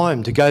that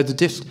time, to go the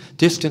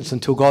distance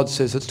until God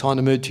says it's time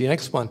to move to your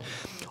next one.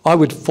 I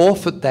would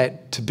forfeit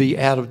that to be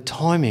out of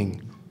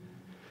timing.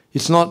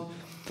 It's not...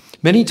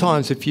 Many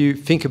times, if you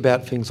think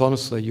about things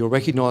honestly, you'll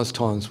recognise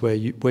times where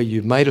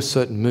you've made a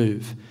certain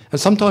move, and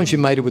sometimes you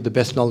made it with the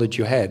best knowledge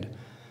you had,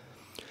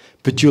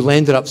 but you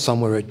landed up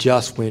somewhere it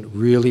just went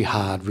really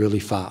hard,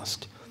 really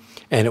fast.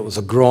 And it was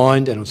a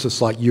grind, and it was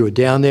just like you were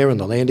down there in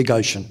the land of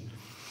Goshen,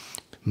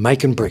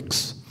 making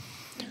bricks.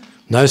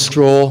 No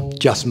straw,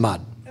 just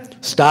mud.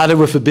 Started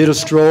with a bit of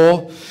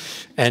straw,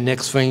 and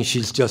next thing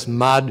she's just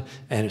mud,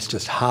 and it's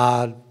just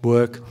hard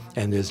work,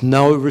 and there's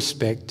no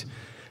respect,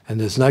 and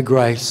there's no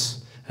grace,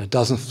 and it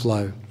doesn't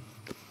flow.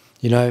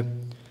 You know,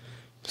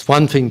 it's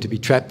one thing to be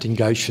trapped in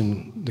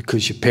Goshen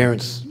because your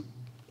parents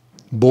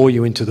bore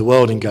you into the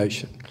world in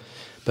Goshen,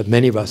 but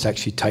many of us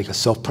actually take a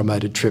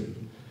self-promoted trip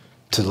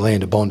to the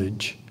land of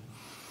bondage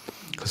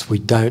because we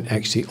don't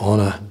actually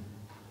honour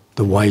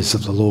the ways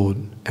of the Lord,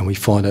 and we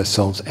find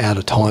ourselves out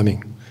of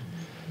timing.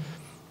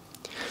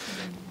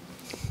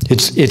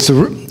 It's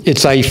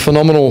a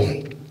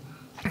phenomenal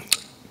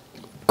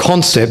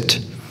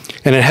concept,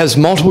 and it has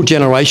multiple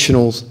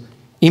generational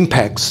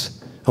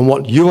impacts on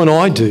what you and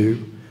I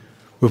do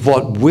with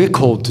what we're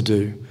called to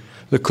do,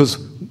 because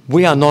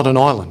we are not an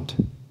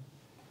island.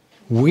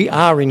 We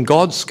are, in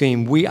God's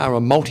scheme, we are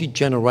a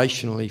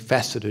multi-generationally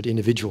faceted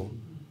individual.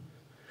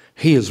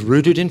 He is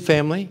rooted in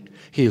family.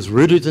 He is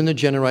rooted in the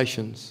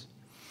generations.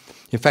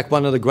 In fact,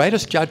 one of the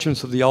greatest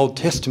judgments of the Old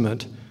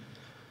Testament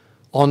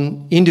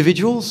on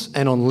individuals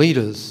and on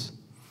leaders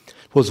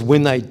was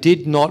when they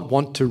did not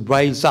want to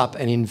raise up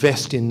and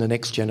invest in the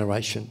next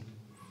generation.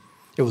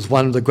 It was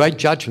one of the great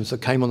judgments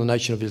that came on the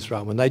nation of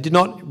Israel. When they did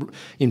not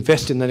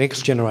invest in the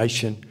next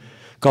generation,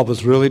 God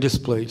was really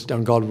displeased,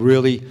 and God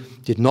really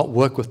did not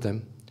work with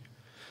them,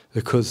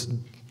 because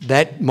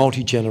that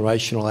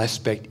multi-generational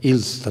aspect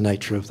is the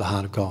nature of the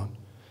heart of God.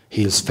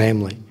 He is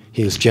family.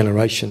 He is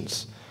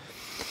generations.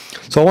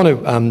 So I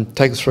want to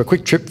take us for a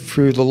quick trip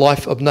through the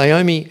life of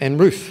Naomi and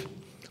Ruth,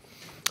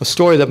 a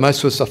story that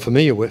most of us are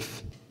familiar with.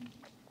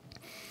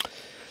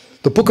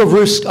 The book of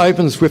Ruth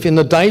opens with, in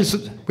the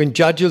days when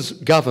judges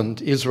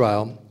governed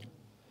Israel,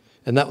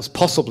 and that was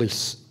possibly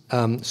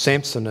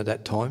Samson at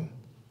that time.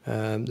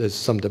 There's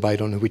some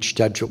debate on which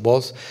judge it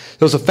was.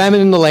 There was a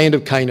famine in the land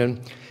of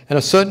Canaan, and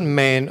a certain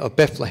man of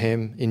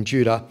Bethlehem in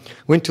Judah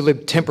went to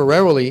live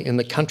temporarily in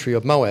the country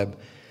of Moab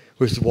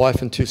with his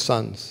wife and 2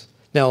 sons.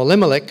 Now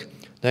Elimelech,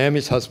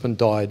 Naomi's husband,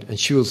 died, and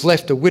she was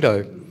left a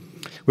widow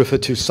with her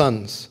 2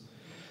 sons.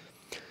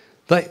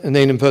 And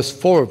then in verse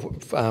 4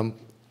 of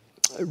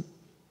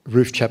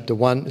Ruth chapter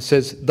 1, it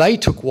says, they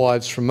took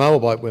wives from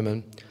Moabite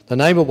women. The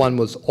name of one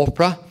was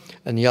Orpah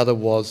and the other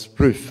was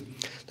Ruth.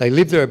 They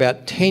lived there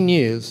about 10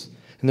 years,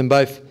 and then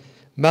both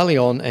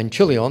Malion and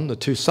Chilion, the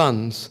 2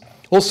 sons,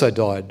 also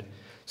died.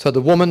 So the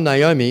woman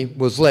Naomi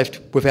was left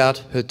without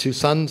her 2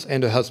 sons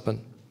and her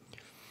husband.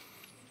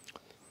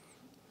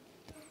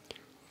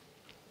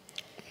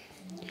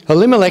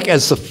 Elimelech,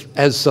 as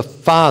the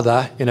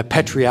father in a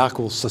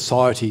patriarchal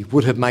society,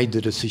 would have made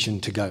the decision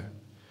to go.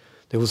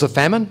 There was a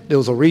famine, there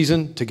was a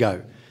reason to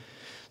go.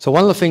 So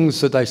one of the things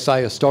that they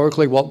say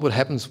historically, what would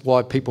happen,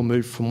 why people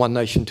moved from one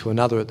nation to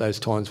another at those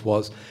times,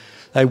 was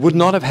they would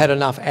not have had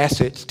enough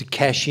assets to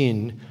cash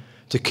in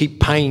to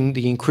keep paying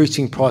the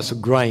increasing price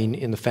of grain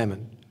in the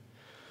famine.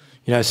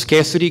 You know,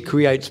 scarcity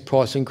creates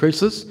price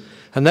increases,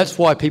 and that's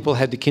why people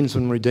had the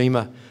kinsman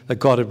redeemer that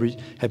God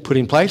had put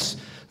in place,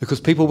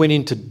 because people went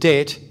into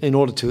debt in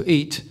order to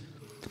eat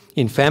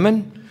in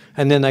famine,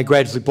 and then they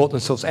gradually brought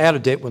themselves out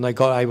of debt when they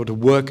got able to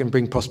work and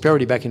bring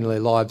prosperity back into their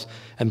lives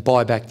and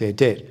buy back their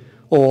debt.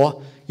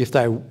 Or if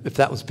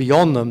that was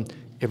beyond them,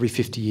 every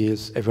 50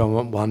 years,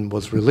 everyone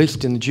was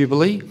released in the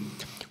Jubilee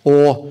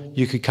Or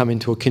you could come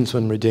into a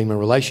kinsman-redeemer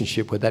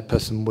relationship where that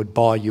person would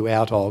buy you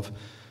out of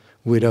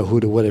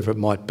widowhood or whatever it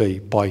might be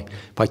by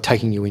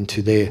taking you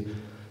into their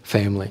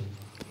family.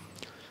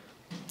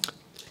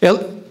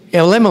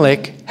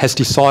 Elimelech has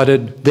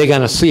decided they're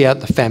going to see out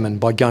the famine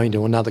by going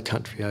to another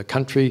country, a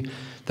country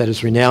that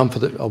is renowned for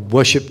the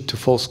worship to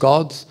false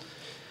gods.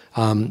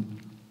 And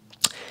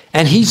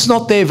he's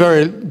not there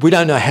we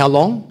don't know how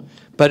long,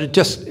 but it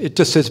just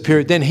says a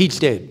period, then he's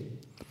dead.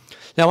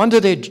 Now under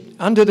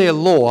their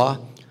law,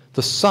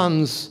 the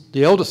sons,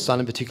 the eldest son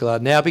in particular,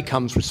 now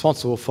becomes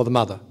responsible for the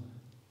mother.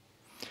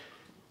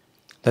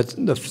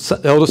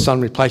 The eldest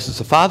son replaces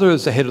the father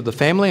as the head of the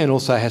family and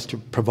also has to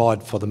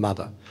provide for the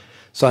mother.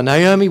 So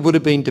Naomi would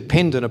have been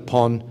dependent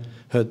upon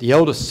the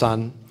eldest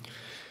son,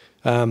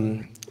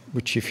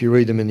 which if you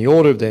read them in the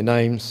order of their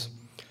names,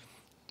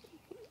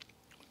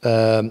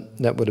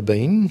 that would have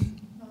been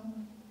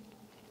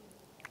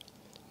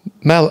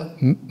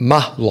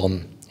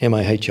Mahlon,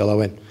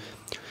 M-A-H-L-O-N.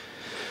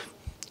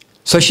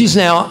 So she's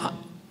now,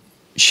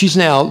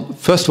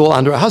 first of all,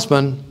 under her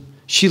husband.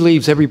 She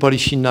leaves everybody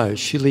she knows.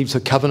 She leaves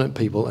her covenant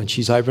people and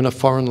she's over in a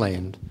foreign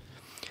land.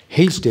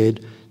 He's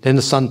dead, then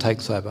the son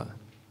takes over.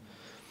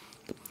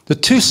 The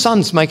two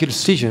sons make a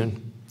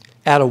decision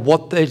out of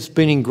what has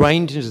been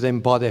ingrained into them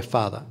by their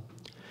father.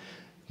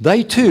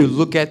 They too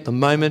look at the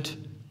moment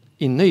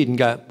in need and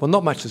go, well,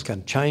 not much is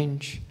going to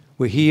change.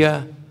 We're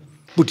here.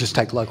 We'll just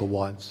take local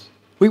wives.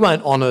 We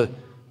won't honour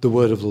the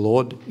word of the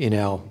Lord in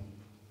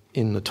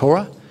the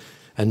Torah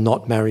and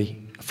not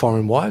marry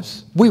foreign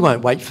wives. We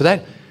won't wait for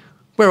that.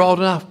 We're old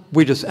enough.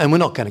 And we're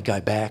not going to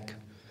go back.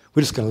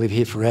 We're just going to live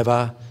here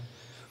forever.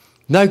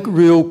 No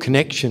real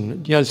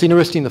connection. You know, it's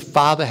interesting. The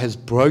father has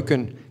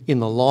broken in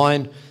the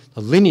line,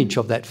 the lineage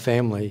of that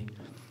family,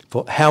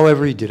 for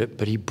however he did it,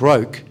 but he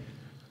broke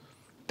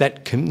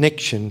that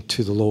connection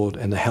to the Lord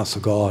and the house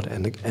of God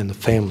and the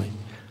family.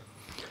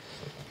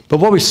 But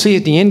what we see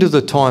at the end of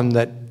the time,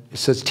 that it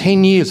says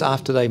 10 years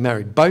after they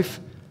married, both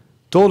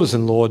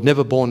daughters-in-law had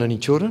never born any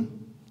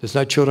children. There's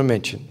no children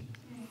mentioned.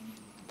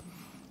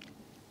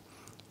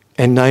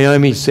 And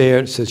Naomi's there,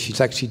 it says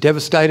she's actually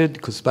devastated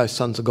because both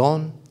sons are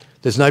gone.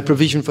 There's no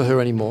provision for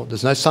her anymore.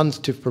 There's no sons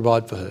to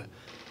provide for her.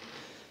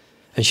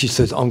 And she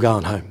says, I'm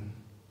going home.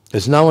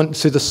 There's no one.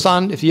 So the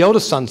son, if the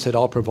eldest son said,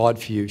 I'll provide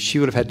for you, she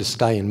would have had to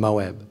stay in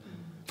Moab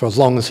for as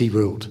long as he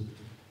ruled.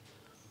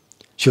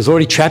 She was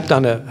already trapped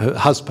under her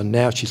husband.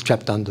 Now she's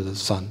trapped under the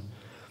son.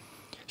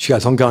 She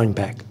goes, I'm going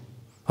back.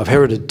 I've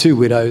inherited 2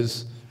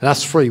 widows, and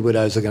us 3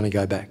 widows are going to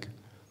go back.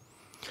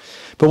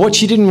 But what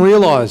she didn't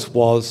realise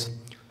was,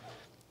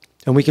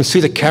 and we can see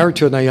the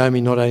character of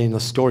Naomi not only in the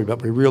story,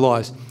 but we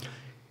realise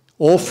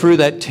all through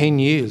that 10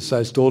 years,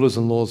 those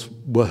daughters-in-laws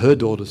were her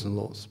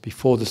daughters-in-laws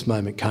before this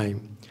moment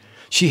came.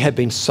 She had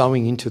been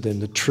sowing into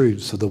them the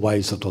truths of the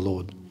ways of the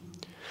Lord.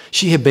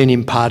 She had been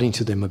imparting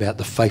to them about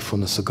the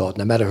faithfulness of God,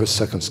 no matter her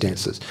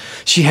circumstances.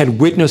 She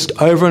had witnessed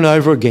over and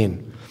over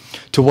again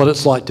to what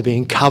it's like to be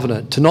in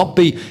covenant, to not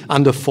be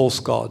under false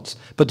gods,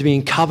 but to be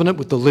in covenant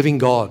with the living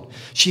God.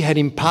 She had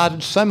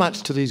imparted so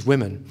much to these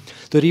women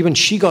that even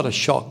she got a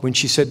shock when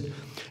she said,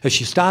 as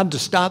she started to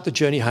start the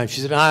journey home,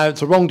 she said, no,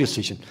 it's a wrong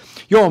decision.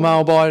 You're a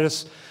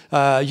Moabitess.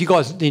 You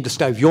guys need to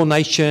stay with your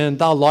nation.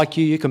 They'll like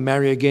you. You can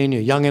marry again.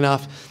 You're young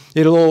enough.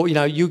 It'll all,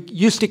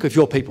 you stick with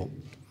your people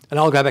and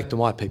I'll go back to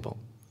my people.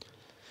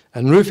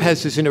 And Ruth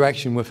has this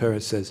interaction with her.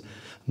 It says,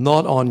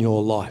 not on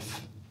your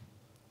life.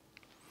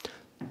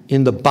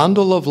 In the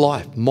bundle of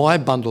life, my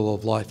bundle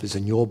of life is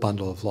in your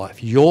bundle of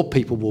life. Your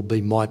people will be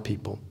my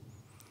people.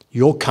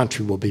 Your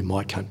country will be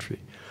my country.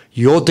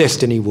 Your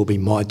destiny will be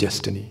my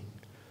destiny.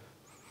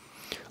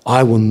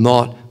 I will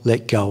not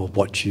let go of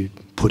what you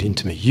put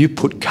into me. You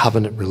put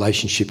covenant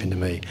relationship into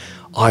me.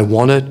 I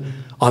want it.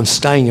 I'm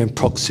staying in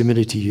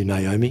proximity to you,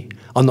 Naomi.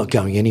 I'm not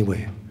going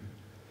anywhere.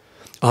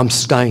 I'm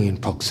staying in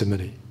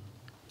proximity.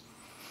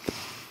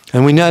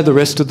 And we know the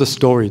rest of the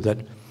story, that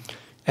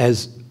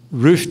as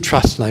Ruth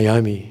trusts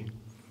Naomi,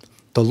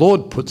 the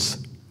Lord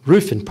puts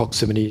Ruth in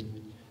proximity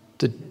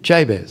to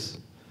Jabez.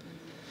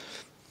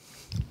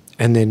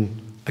 And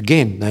then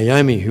again,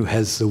 Naomi, who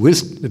has the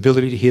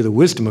ability to hear the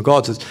wisdom of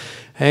God, says,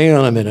 hang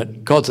on a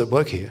minute, God's at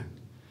work here.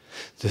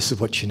 This is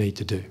what you need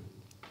to do.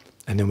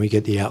 And then we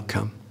get the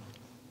outcome.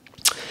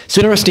 It's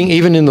interesting,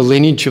 even in the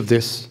lineage of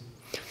this,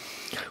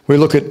 we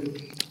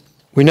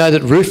know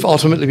that Ruth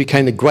ultimately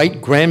became the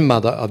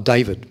great-grandmother of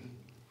David.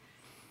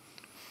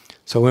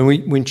 So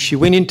when she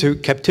went into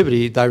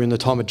captivity, they were in the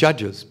time of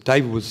Judges.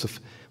 David was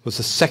the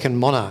second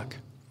monarch.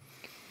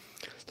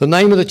 The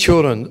name of the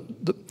children,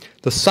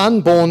 the son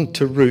born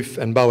to Ruth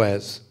and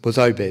Boaz was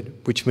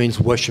Obed, which means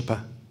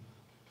worshipper.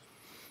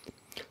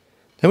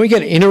 Then we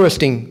get an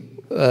interesting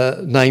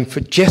name for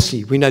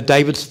Jesse. We know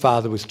David's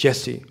father was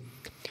Jesse.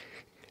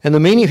 And the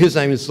meaning of his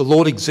name is the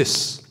Lord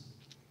exists.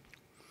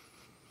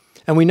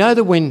 And we know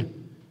that when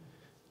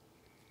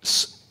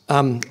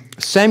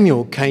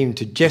Samuel came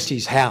to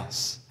Jesse's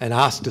house and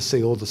asked to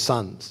see all the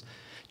sons,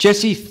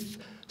 Jesse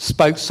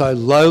spoke so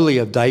lowly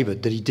of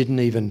David that he didn't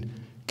even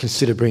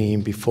consider bringing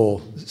him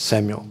before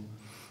Samuel.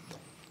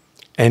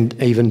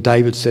 And even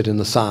David said in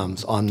the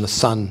Psalms, I'm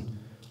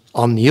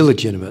the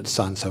illegitimate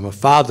son, so my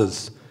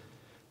father's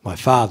my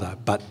father,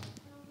 but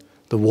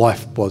the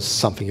wife was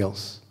something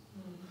else.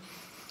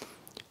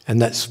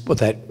 And that's what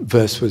that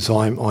verse was.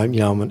 I'm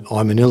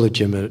an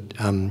illegitimate,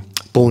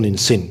 born in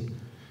sin.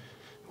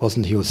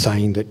 Wasn't he was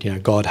saying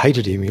that God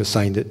hated him? He was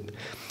saying that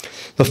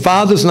the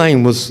father's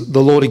name was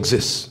the Lord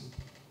exists,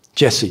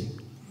 Jesse.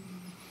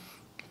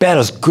 About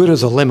as good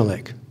as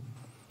Elimelech.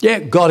 Yeah,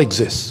 God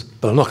exists,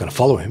 but I'm not going to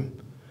follow him.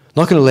 I'm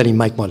not going to let him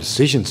make my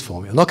decisions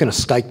for me. I'm not going to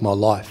stake my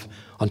life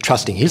on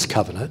trusting his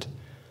covenant.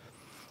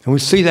 And we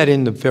see that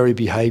in the very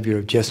behaviour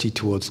of Jesse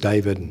towards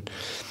David. And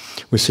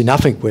we see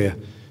nothing where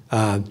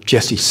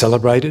Jesse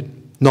celebrated.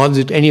 Neither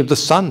did any of the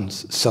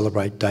sons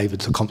celebrate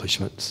David's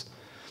accomplishments.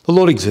 The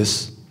Lord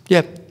exists,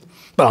 yeah,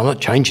 but I'm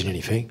not changing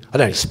anything. I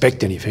don't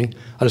expect anything.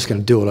 I'm just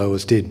going to do what I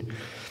always did.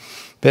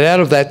 But out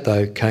of that,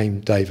 though,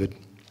 came David,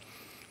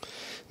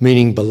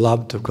 meaning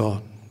beloved of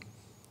God.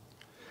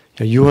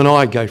 You and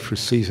I go through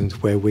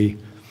seasons where we're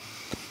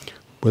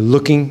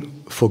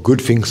looking for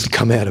good things to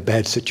come out of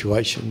bad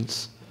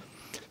situations.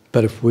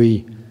 But if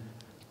we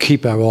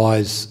keep our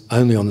eyes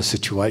only on the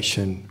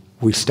situation,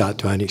 we start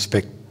to only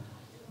expect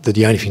that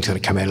the only thing that's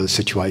going to come out of the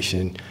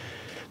situation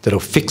that'll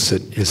fix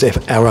it is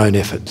our own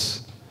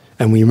efforts.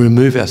 And we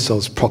remove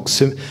ourselves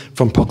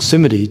from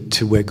proximity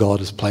to where God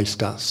has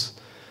placed us.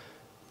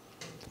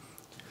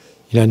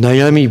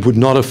 Naomi would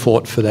not have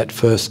fought for that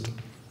first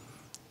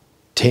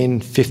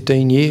 10,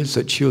 15 years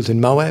that she was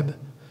in Moab,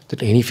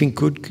 that anything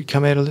good could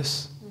come out of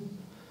this.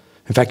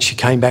 In fact, she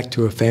came back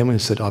to her family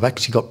and said, I've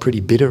actually got pretty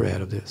bitter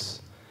out of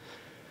this.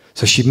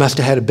 So she must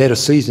have had a better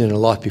season in her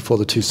life before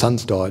the two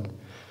sons died,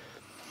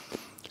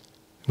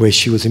 where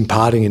she was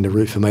imparting into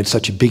Ruth and made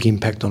such a big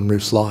impact on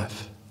Ruth's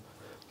life.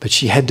 But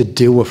she had to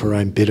deal with her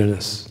own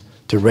bitterness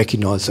to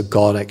recognise that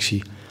God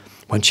actually,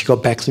 once she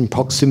got back in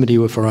proximity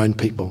with her own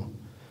people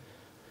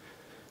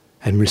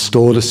and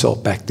restored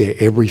herself back there,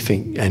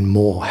 everything and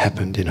more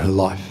happened in her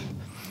life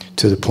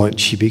to the point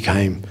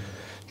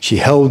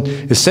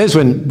it says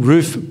when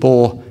Ruth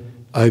bore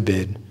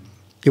Obed,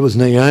 it was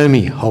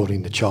Naomi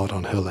holding the child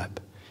on her lap.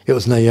 It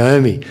was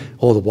Naomi,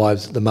 all the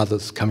wives, the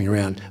mothers coming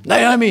around.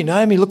 Naomi,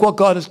 Naomi, look what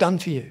God has done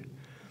for you.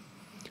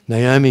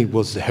 Naomi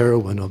was the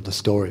heroine of the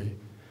story,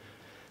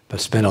 but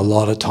spent a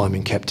lot of time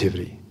in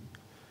captivity.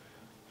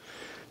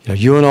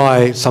 You and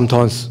I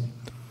sometimes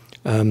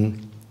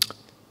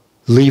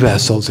leave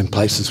ourselves in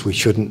places we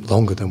shouldn't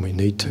longer than we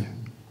need to.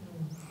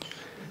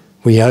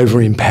 We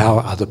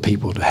over-empower other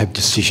people to have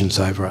decisions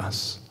over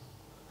us.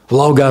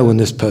 Well, I'll go when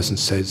this person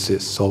says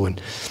this, or when,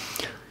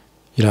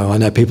 I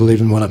know people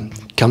even want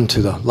to come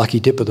to the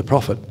lucky dip of the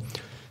prophet.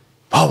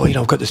 Oh, well,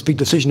 I've got this big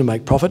decision to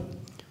make, prophet.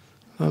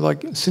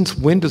 Since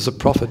when does a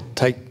prophet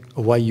take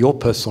away your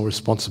personal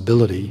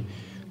responsibility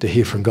to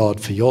hear from God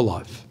for your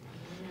life?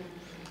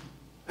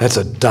 That's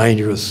a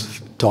dangerous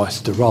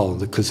dice to roll,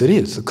 because it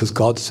is. Because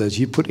God says,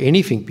 you put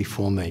anything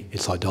before me,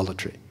 it's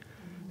idolatry,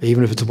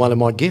 even if it's one of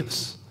my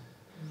gifts.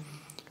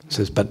 It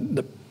says, but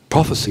the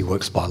prophecy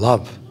works by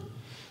love,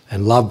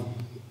 and love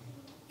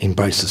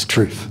embraces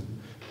truth.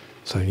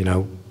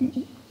 So,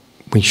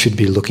 we should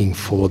be looking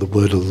for the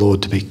word of the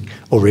Lord to be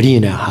already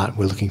in our heart.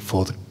 We're looking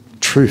for the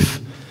truth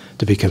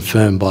to be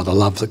confirmed by the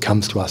love that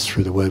comes to us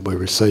through the word we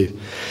receive.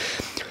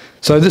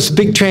 So there's a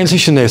big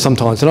transition there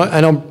sometimes.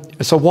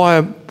 So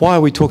why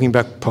are we talking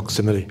about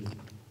proximity?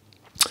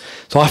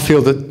 So I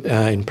feel that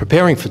in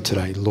preparing for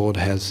today, the Lord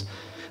has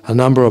a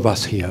number of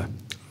us here.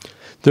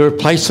 There are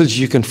places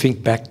you can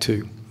think back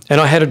to.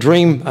 And I had a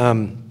dream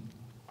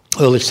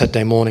early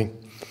Saturday morning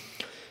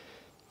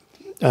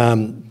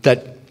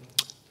that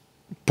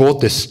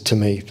brought this to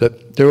me,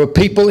 that there are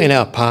people in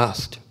our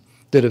past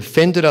that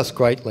offended us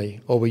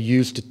greatly or were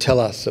used to tell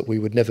us that we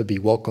would never be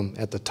welcome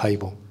at the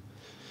table.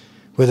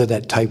 Whether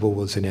that table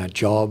was in our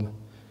job,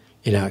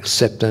 in our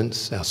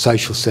acceptance, our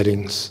social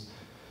settings,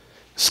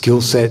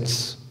 skill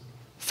sets,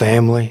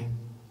 family.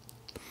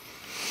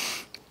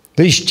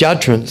 These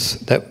judgments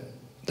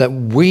that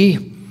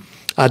we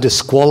are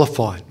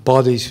disqualified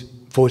by these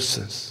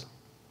voices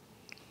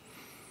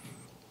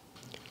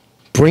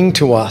bring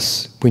to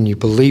us, when you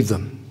believe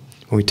them,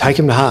 when we take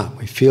them to heart,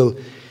 we feel,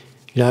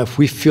 if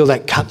we feel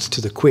that cuts to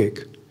the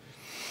quick,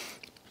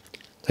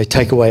 they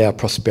take away our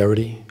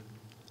prosperity,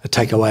 they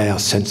take away our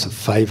sense of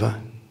favour.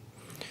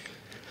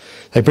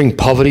 They bring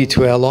poverty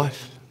to our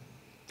life,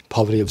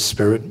 poverty of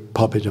spirit,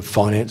 poverty of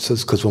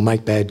finances, because we'll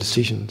make bad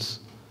decisions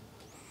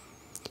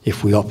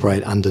if we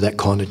operate under that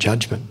kind of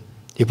judgment.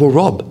 It will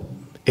rob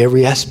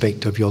every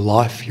aspect of your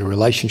life, your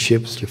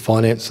relationships, your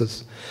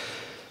finances.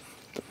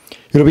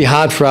 It'll be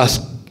hard for us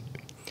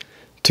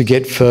to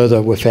get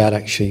further without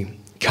actually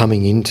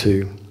coming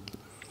into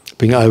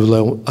being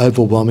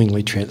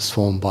overwhelmingly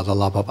transformed by the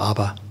love of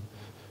Abba.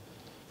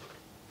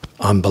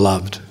 I'm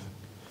beloved.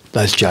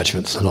 Those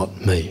judgments are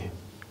not me.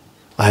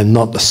 I am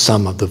not the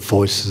sum of the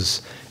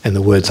voices and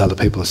the words other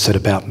people have said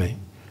about me.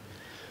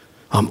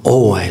 I'm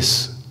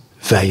always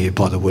valued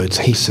by the words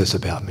he says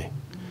about me.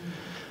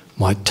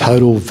 My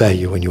total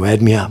value, when you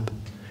add me up,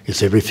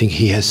 is everything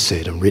he has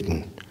said and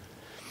written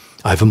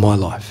over my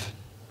life.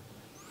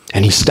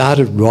 And he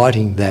started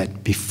writing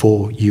that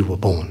before you were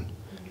born.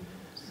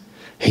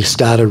 He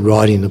started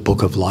writing the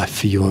book of life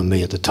for you and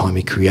me at the time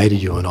he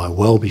created you and I,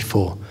 well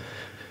before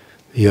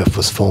the earth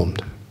was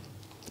formed.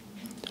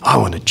 I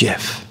want a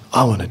Jeff.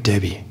 I want a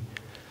Debbie.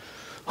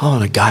 I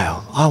want a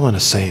Gail. I want a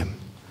Sam.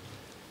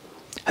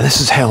 And this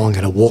is how I'm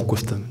going to walk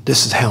with them.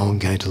 This is how I'm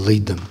going to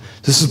lead them.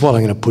 This is what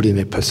I'm going to put in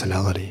their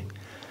personality.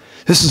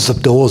 This is the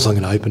doors I'm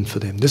going to open for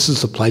them. This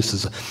is the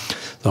places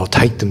that I'll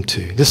take them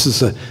to. This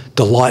is the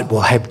delight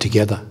we'll have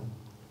together,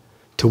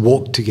 to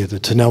walk together,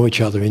 to know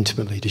each other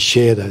intimately, to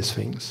share those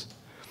things.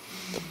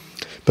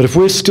 But if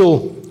we're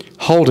still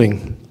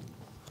holding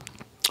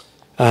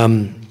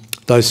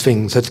those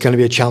things, that's going to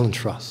be a challenge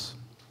for us.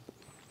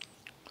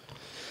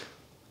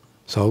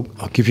 So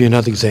I'll give you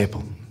another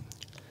example.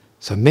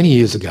 So many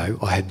years ago,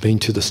 I had been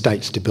to the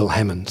States to Bill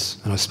Hammond's,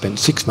 and I spent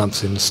 6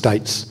 months in the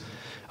States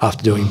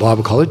after doing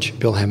Bible college.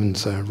 Bill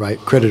Hammond's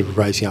credited with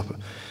raising up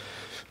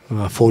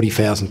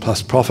 40,000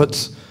 plus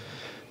prophets,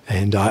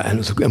 and it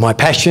was my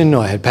passion.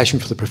 I had passion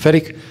for the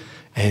prophetic,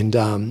 and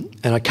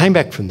I came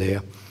back from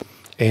there.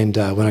 And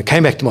when I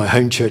came back to my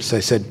home church,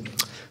 they said,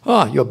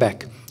 "Oh, you're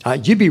back.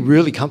 You'd be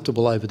really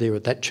comfortable over there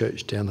at that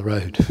church down the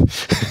road."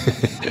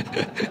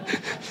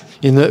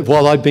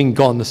 While I'd been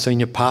gone, the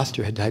senior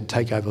pastor had to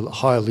take over a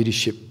higher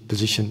leadership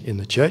position in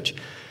the church,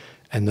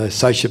 and the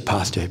associate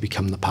pastor had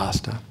become the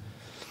pastor.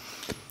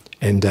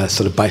 And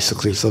sort of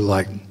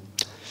like,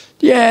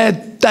 "Yeah,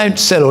 don't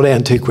settle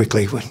down too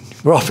quickly.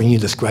 We're offering you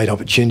this great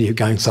opportunity of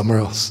going somewhere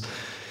else."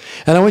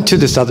 And I went to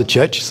this other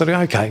church, sort of,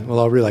 okay, well,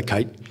 I'll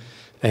relocate.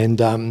 And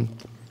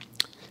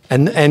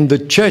the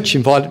church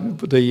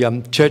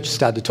the church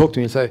started to talk to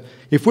me and say,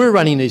 if we're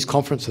running these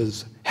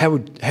conferences, how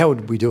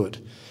would we do it?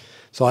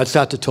 So I'd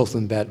start to talk to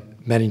them about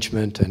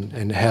management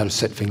and how to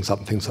set things up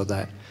and things like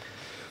that.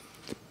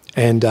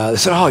 And they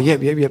said, "Oh, yeah.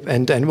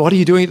 And what are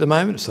you doing at the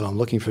moment?" I said, "I'm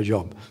looking for a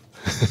job,"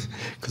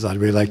 because I'd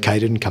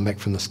relocated and come back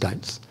from the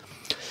States.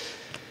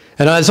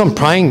 And as I'm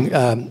praying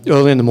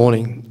early in the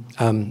morning,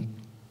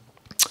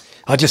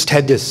 I just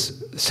had this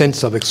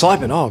sense of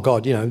excitement. Oh,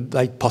 God,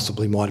 they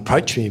possibly might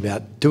approach me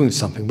about doing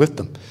something with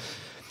them.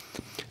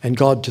 And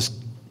God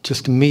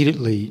just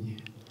immediately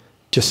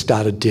just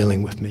started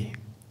dealing with me.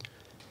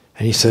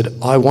 And he said,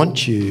 "I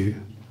want you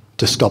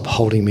to stop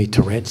holding me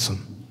to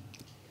ransom."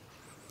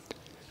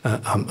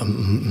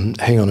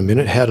 Hang on a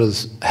minute. How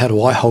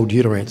do I hold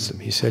you to ransom?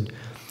 He said,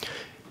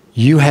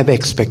 "You have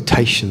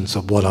expectations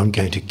of what I'm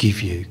going to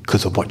give you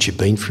because of what you've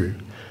been through."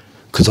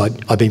 Because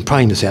I've been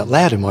praying this out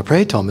loud in my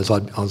prayer time as I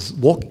was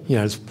walking,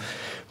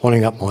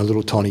 wandering up my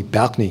little tiny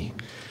balcony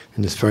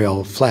in this very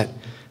old flat.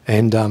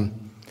 And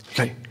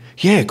okay,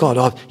 yeah, God,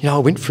 I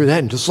went through that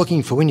and just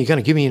looking for when you're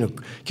going to give me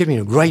in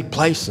a great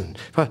place. And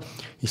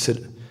he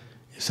said,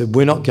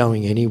 "We're not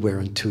going anywhere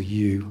until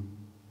you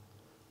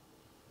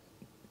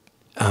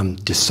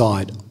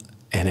decide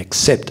and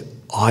accept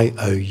I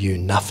owe you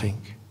nothing.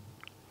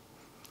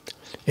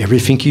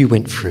 Everything you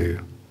went through,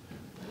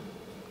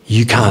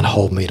 you can't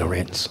hold me to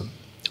ransom.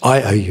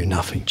 I owe you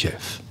nothing,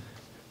 Jeff.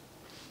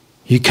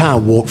 You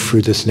can't walk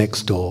through this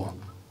next door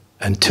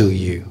until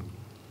you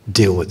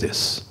deal with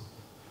this.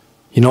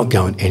 You're not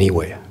going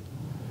anywhere.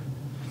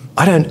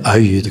 I don't owe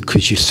you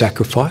because you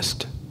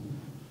sacrificed.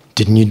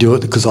 Didn't you do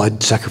it because I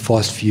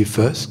sacrificed for you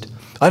first?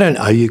 I don't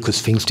owe you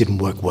because things didn't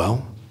work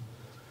well.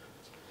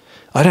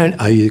 I don't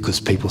owe you because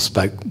people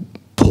spoke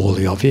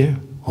poorly of you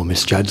or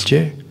misjudged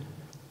you.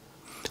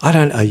 I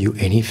don't owe you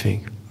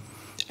anything,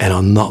 and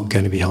I'm not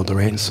going to be held to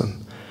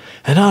ransom."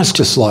 And I was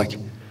just like,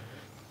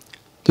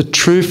 the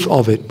truth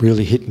of it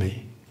really hit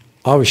me.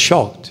 I was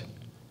shocked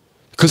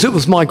because it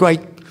was my great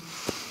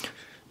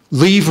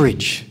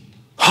leverage.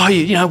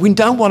 We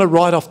don't want to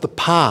write off the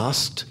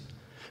past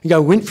and go,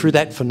 went through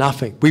that for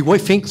nothing. We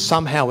think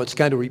somehow it's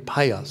going to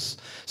repay us.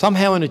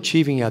 Somehow in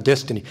achieving our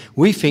destiny,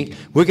 we think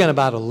we're going to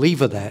be able to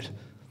lever that,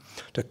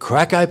 to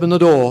crack open the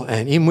door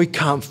and in we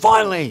come.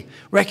 Finally,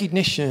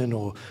 recognition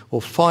or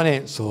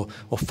finance or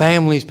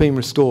families being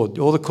restored,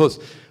 all because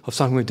of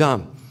something we've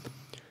done.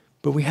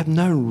 But we have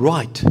no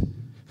right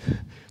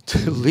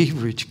to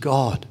leverage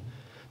God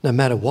no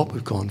matter what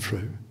we've gone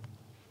through.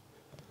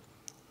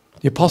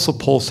 The Apostle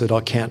Paul said, "I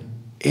count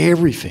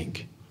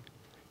everything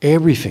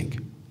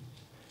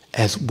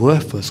as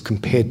worthless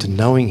compared to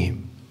knowing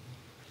him."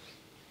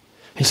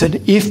 He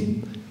said, if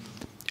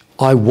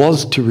I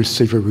was to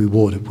receive a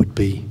reward, it would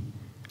be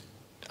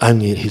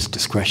only at his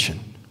discretion.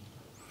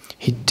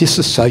 He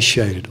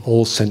disassociated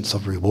all sense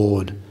of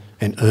reward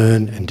and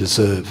earn and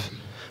deserve.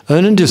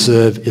 Earn and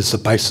deserve is the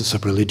basis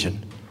of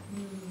religion.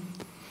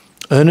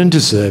 Earn and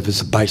deserve is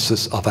the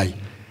basis of an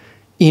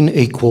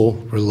unequal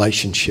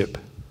relationship.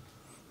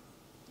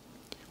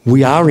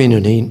 We are in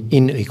an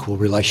unequal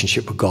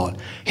relationship with God.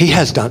 He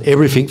has done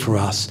everything for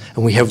us,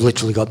 and we have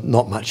literally got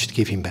not much to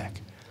give him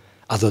back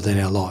other than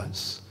our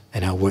lives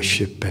and our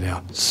worship and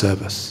our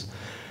service.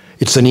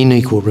 It's an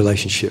unequal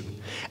relationship.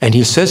 And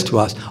he says to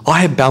us, "I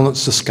have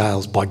balanced the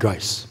scales by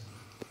grace.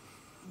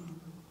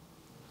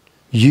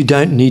 You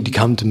don't need to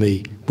come to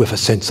me with a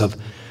sense of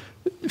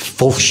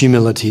false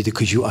humility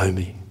because you owe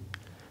me.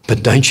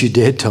 But don't you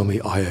dare tell me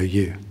I owe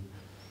you.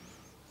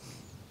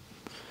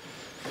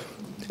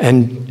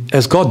 And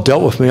as God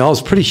dealt with me, I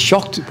was pretty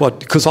shocked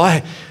because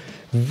I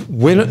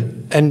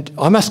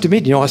must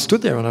admit, I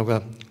stood there and I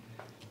go,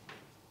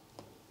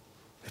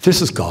 if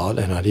this is God,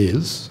 and it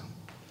is,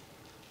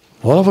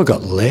 what have I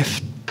got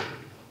left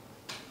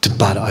to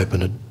but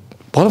open it?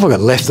 What have I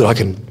got left that I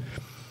can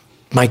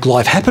make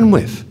life happen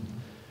with?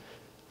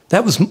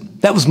 That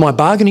was my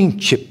bargaining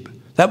chip.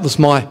 That was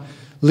my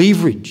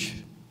leverage.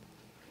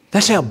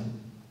 That's how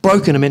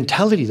broken a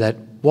mentality that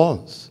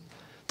was.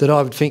 That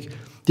I would think,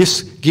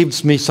 this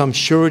gives me some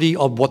surety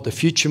of what the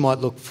future might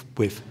look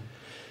like.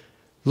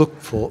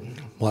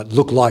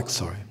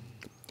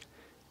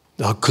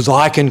 Because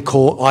I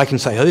can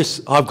say, oh,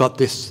 this, I've got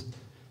this.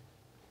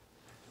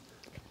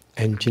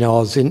 And I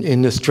was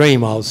in this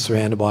dream, I was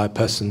surrounded by a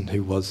person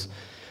who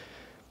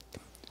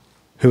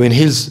in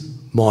his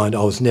mind,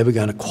 I was never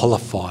going to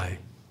qualify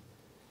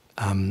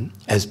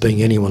as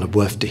being anyone of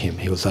worth to him.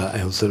 He was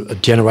a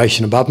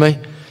generation above me,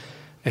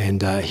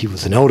 and he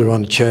was an elder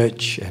on the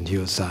church, and he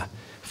was a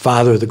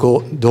father of the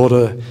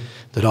daughter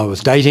that I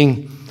was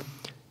dating,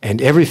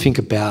 and everything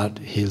about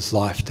his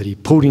life, that he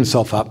pulled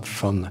himself up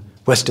from the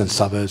western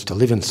suburbs to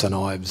live in St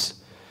Ives,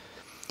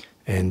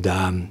 and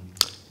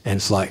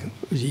it's like,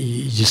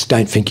 you just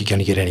don't think you're going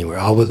to get anywhere.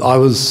 I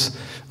was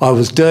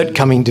dirt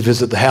coming to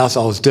visit the house.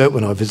 I was dirt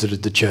when I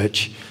visited the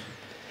church.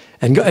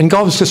 And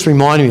God was just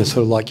reminding me,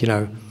 sort of like,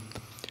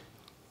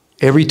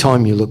 every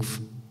time you look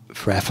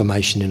for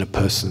affirmation in a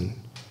person,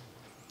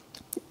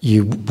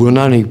 you will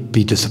not only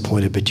be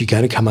disappointed, but you're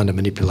going to come under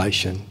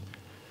manipulation,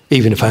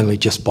 even if only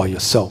just by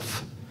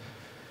yourself.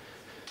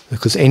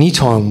 Because any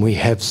time we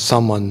have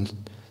someone's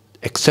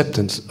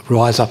acceptance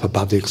rise up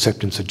above the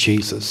acceptance of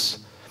Jesus,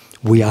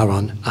 we are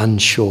on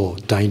unsure,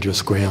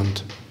 dangerous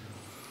ground.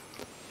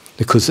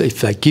 Because if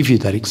they give you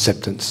that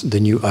acceptance,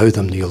 then you owe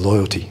them your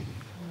loyalty.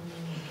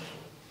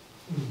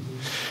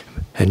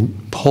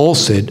 And Paul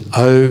said,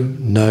 owe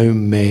no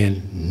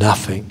man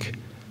nothing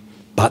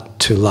but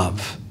to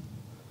love.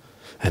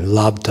 And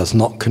love does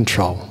not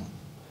control.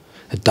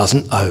 It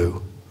doesn't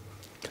owe.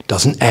 It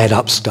doesn't add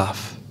up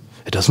stuff.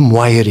 It doesn't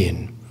weigh it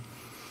in.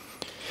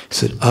 He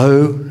said,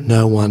 owe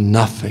no one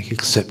nothing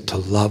except to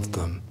love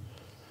them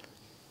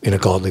in a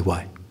godly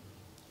way.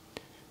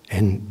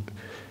 And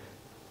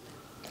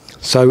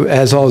so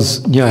as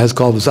as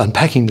God was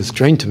unpacking this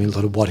dream to me, a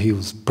lot of what he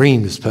was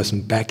bringing this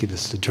person back, it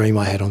is the dream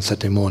I had on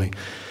Saturday morning.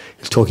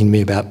 He was talking to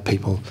me about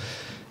people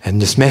and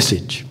this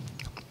message.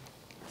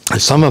 And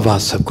some of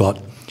us have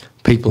got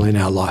people in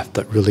our life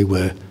that really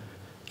were,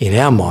 in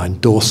our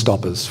mind, door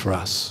stoppers for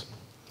us.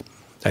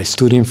 They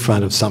stood in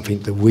front of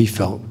something that we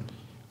felt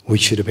we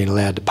should have been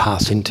allowed to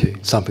pass into,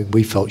 something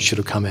we felt should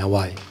have come our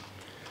way.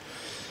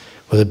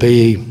 Whether it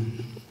be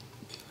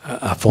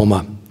a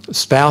former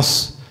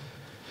spouse,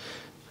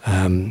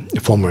 a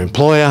former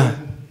employer,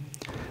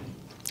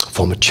 a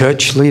former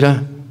church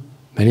leader.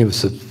 Many of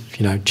us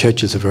have,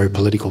 church is a very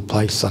political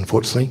place,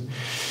 unfortunately,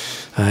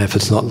 if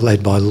it's not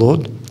led by the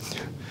Lord.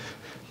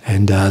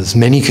 And there's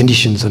many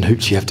conditions and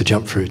hoops you have to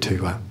jump through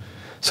to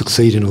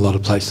succeed in a lot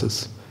of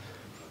places.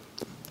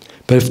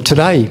 But if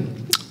today,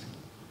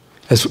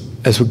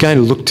 as we're going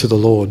to look to the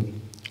Lord,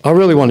 I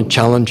really want to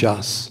challenge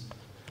us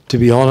to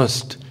be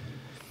honest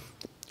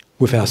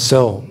with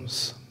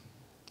ourselves,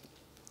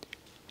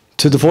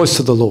 to the voice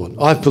of the Lord.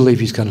 I believe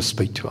he's going to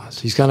speak to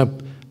us. He's going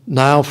to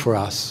nail for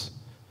us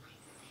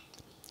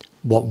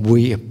what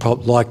we,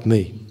 like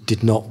me,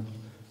 did not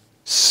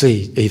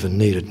see even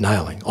needed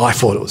nailing. I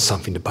thought it was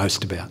something to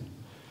boast about.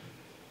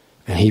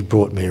 And he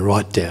brought me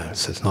right down. It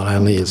says, not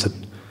only is it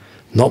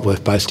not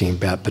worth boasting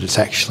about, but it's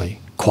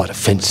actually quite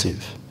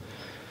offensive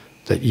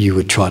that you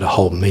would try to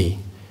hold me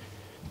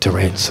to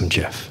ransom,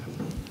 Jeff.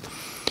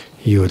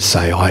 You would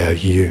say, I owe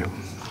you.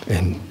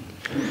 And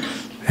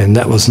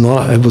that was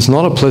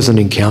not a pleasant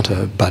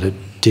encounter, but it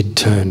did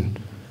turn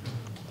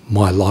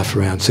my life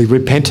around. See,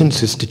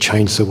 repentance is to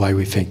change the way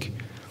we think.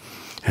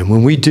 And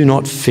when we do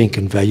not think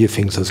and value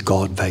things as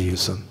God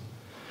values them,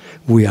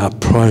 we are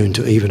prone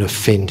to even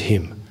offend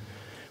him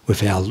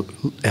with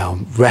our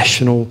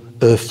rational,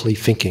 earthly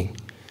thinking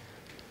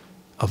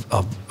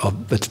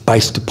it's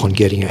based upon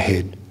getting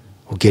ahead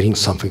or getting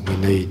something we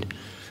need.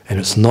 And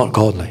it's not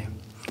godly.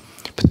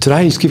 But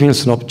today he's giving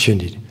us an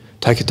opportunity to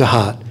take it to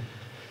heart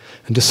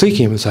and to seek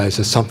him and say, is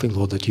there something,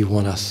 Lord, that you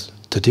want us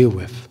to deal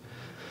with?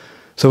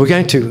 So we're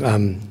going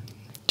to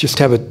just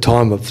have a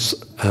time of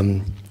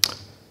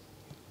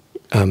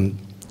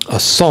a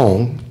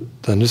song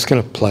that I'm just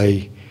going to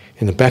play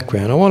in the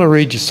background. I want to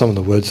read you some of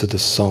the words of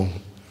this song.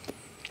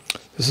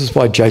 This is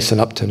by Jason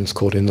Upton. It's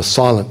called In the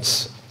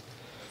Silence.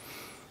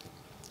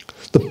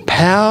 The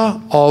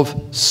power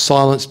of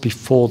silence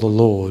before the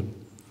Lord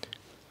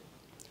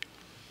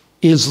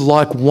is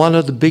like one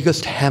of the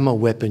biggest hammer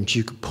weapons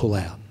you could pull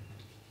out.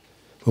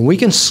 When we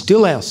can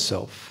still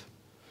ourselves,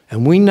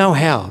 and we know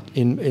how,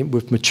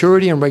 with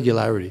maturity and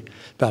regularity,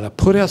 but to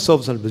put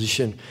ourselves in a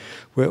position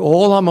where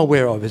all I'm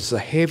aware of is the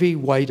heavy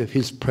weight of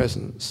his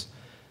presence.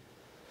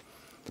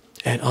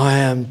 And I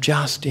am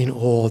just in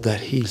awe that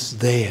he's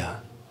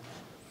there.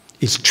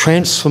 It's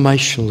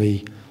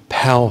transformationally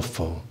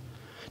powerful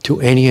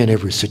to any and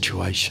every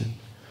situation.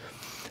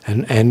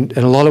 And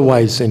in a lot of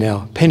ways in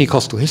our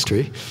Pentecostal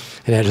history,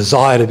 and our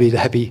desire to be the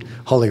happy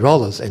holy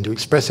rollers and to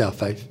express our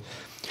faith,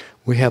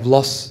 we have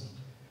lost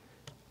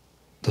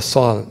the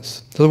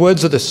silence. So the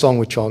words of this song,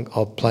 which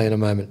I'll play in a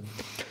moment.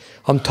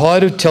 I'm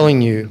tired of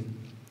telling you,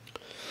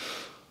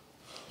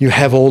 you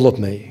have all of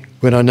me,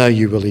 when I know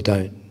you really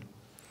don't.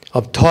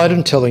 I'm tired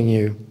of telling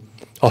you,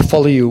 I'll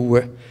follow you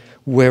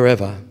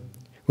wherever,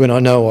 when I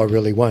know I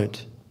really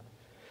won't.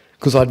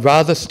 Because I'd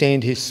rather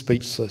stand here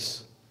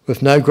speechless,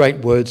 with no great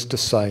words to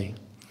say,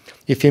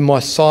 if in my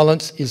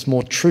silence is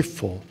more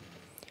truthful,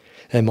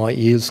 and my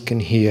ears can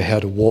hear how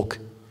to walk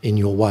in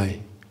your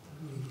way.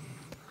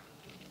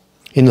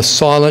 In the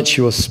silence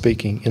you are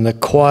speaking, in the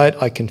quiet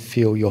I can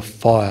feel your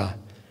fire,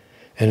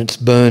 and it's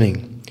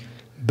burning,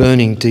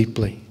 burning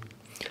deeply,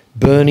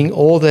 burning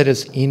all that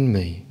is in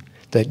me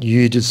that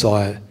you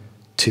desire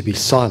to be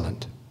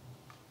silent.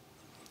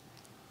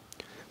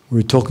 We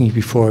were talking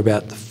before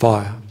about the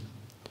fire,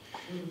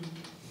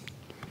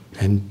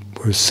 and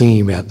we were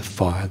singing about the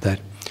fire,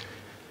 that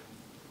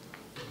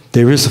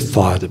there is a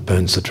fire that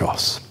burns the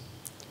dross.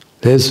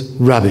 There's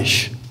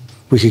rubbish.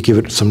 We could give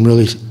it some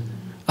really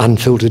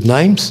unfiltered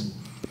names.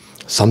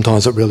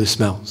 Sometimes it really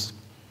smells.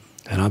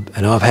 And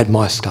I've had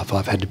my stuff.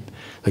 I've had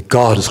that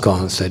God has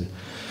gone and said,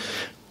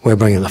 we're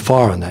bringing the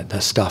fire on that.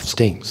 That stuff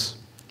stinks.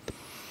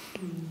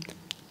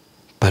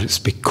 But it's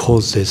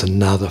because there's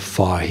another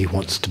fire he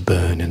wants to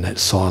burn in that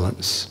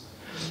silence,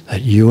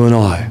 that you and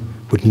I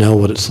would know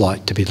what it's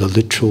like to be the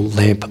literal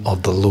lamp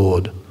of the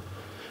Lord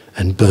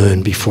and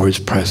burn before his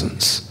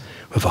presence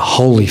with a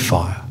holy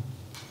fire.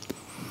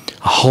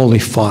 A holy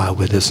fire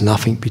where there's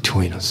nothing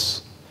between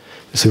us.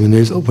 So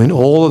when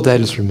all of that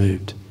is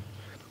removed,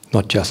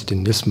 not just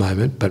in this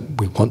moment, but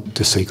we want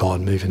to see God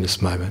move in this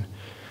moment.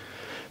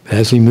 But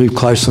as we move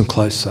closer and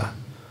closer,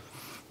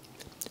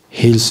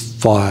 his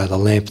fire, the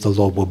lamp of the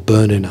Lord, will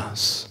burn in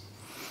us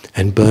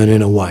and burn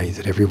in a way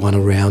that everyone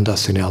around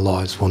us in our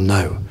lives will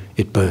know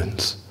it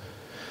burns.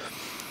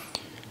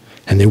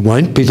 And there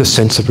won't be the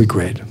sense of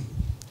regret.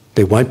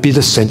 There won't be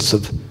the sense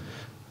of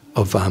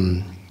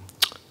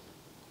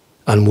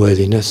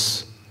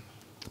unworthiness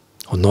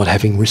or not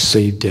having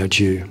received our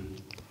due.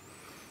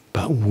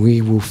 But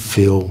we will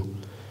feel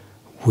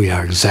we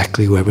are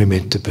exactly where we're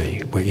meant to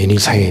be. We're in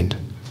his hand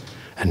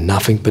and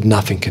nothing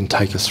can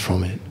take us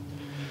from it.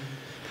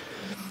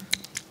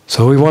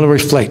 So we want to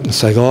reflect and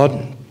say,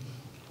 God,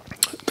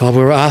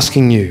 we're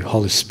asking you,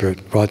 Holy Spirit,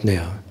 right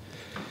now,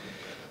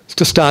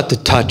 to start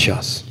to touch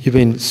us. You've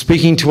been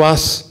speaking to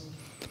us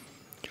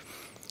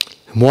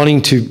and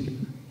wanting to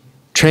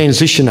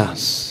transition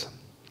us,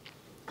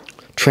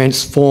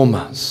 transform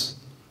us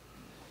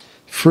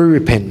through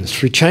repentance,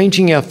 through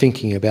changing our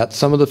thinking about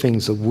some of the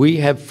things that we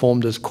have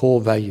formed as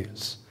core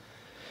values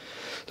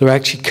that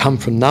actually come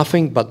from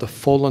nothing but the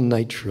fallen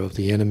nature of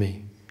the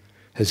enemy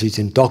as he's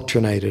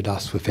indoctrinated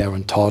us with our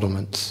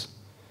entitlements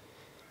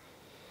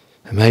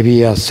and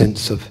maybe our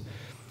sense of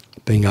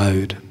being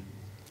owed.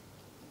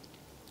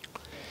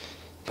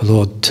 But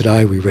Lord,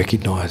 today we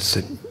recognise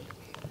that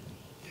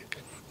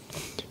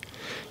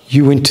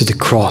you went to the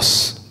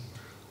cross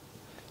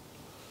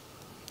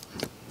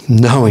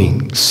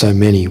knowing so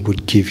many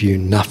would give you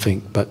nothing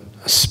but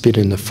a spit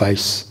in the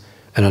face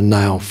and a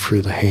nail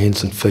through the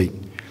hands and feet.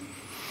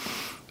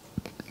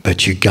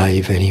 But you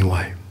gave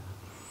anyway.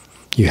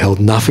 You held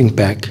nothing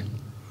back.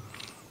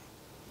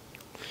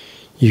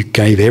 You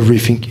gave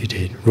everything you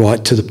did,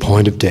 right to the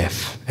point of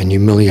death and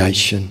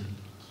humiliation.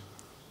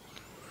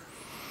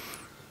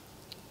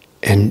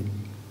 And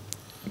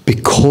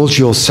because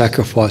your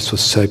sacrifice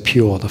was so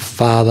pure, the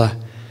Father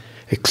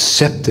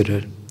accepted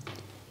it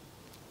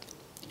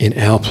in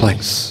our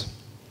place.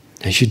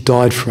 As you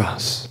died for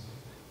us,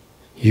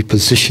 you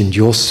positioned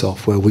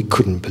yourself where we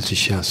couldn't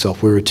position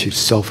ourselves. We were too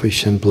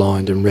selfish and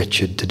blind and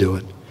wretched to do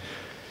it.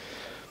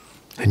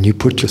 And you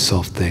put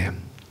yourself there.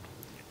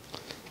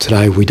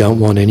 Today we don't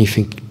want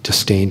anything to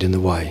stand in the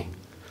way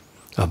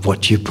of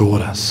what you've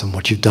brought us and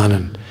what you've done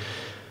and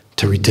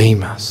to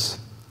redeem us.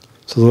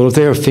 So Lord, if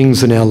there are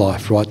things in our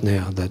life right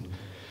now that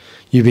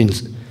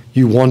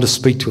you want to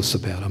speak to us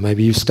about, or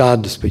maybe you've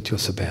started to speak to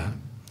us about,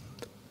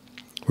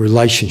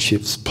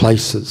 relationships,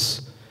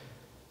 places,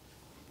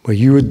 where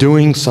you were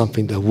doing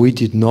something that we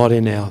did not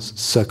in our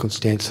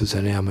circumstances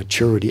and our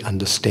maturity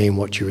understand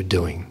what you were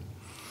doing.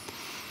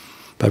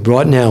 But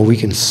right now we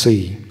can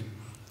see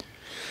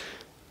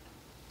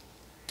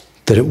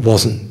that it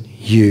wasn't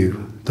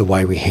you the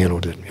way we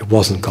handled it. It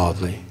wasn't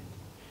godly.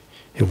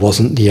 It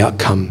wasn't the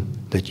outcome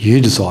that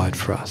you desired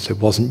for us. It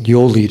wasn't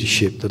your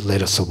leadership that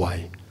led us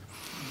away.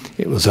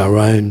 It was our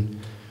own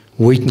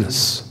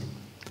weakness,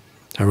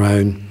 our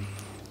own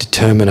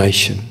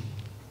determination.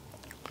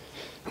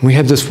 And we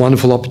have this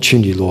wonderful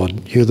opportunity,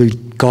 Lord. You're the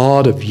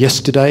God of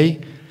yesterday,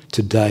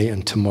 today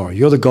and tomorrow.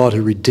 You're the God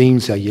who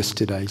redeems our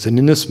yesterdays. And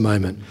in this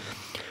moment,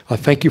 I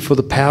thank you for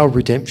the power of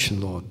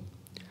redemption, Lord,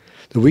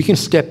 that we can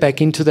step back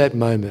into that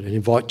moment and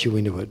invite you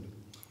into it.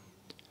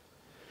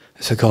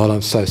 I said, God,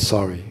 I'm so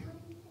sorry.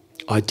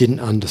 I didn't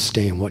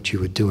understand what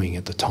you were doing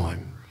at the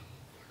time.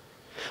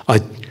 I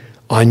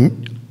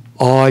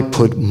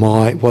put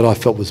what I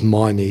felt was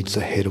my needs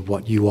ahead of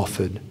what you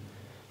offered.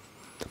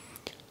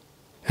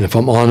 And if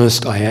I'm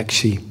honest, I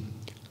actually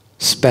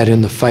spat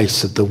in the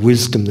face of the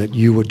wisdom that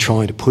you were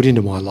trying to put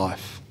into my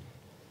life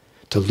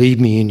to lead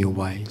me in your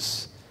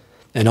ways.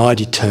 And I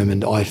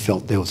determined I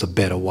felt there was a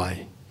better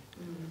way.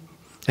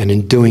 And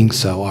in doing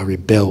so, I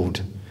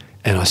rebelled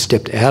and I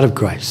stepped out of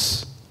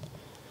grace.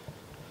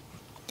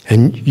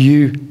 And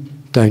you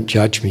don't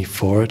judge me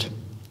for it,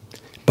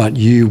 but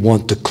you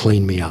want to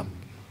clean me up.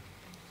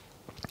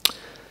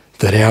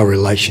 That our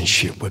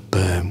relationship would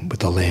burn with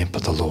the lamp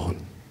of the Lord.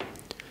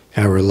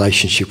 Our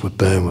relationship would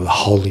burn with a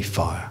holy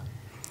fire.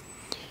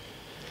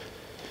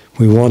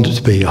 We want it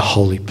to be a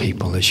holy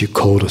people as you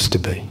called us to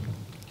be.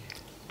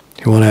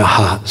 We want our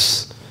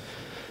hearts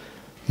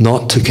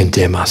not to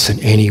condemn us in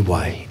any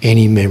way,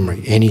 any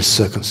memory, any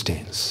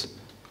circumstance.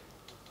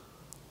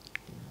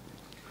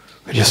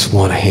 We just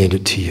want to hand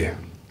it to you.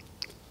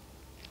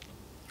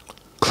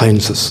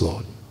 Cleanse us,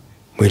 Lord.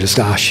 We just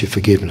ask you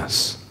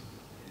forgiveness.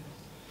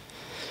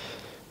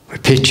 We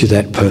picture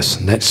that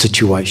person, that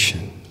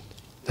situation,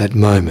 that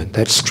moment,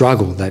 that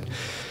struggle,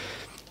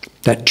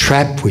 that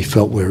trap we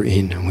felt we were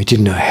in and we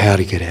didn't know how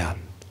to get out.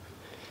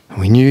 And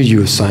we knew you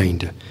were saying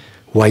to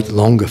wait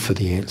longer for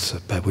the answer,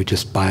 but we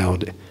just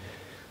bailed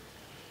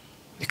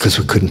because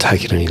we couldn't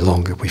take it any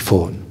longer, we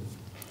thought.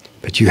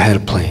 But you had a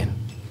plan.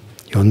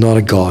 You're not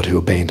a God who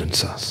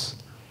abandons us.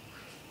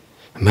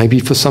 And maybe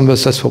for some of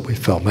us that's what we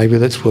felt. Maybe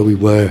that's where we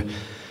were.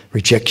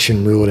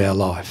 Rejection ruled our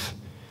life.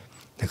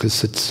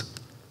 Because it's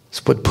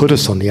what put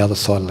us on the other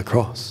side of the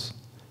cross.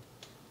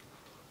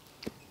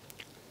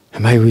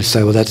 And maybe we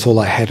say, well, that's all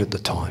I had at the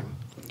time.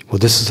 Well,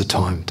 this is the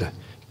time to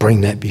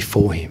bring that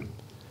before him.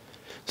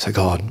 So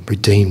God,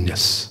 redeem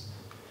this.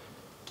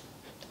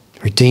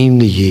 Redeem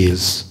the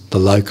years the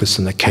locust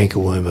and the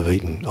cankerworm have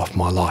eaten off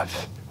my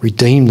life.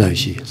 Redeem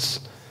those years.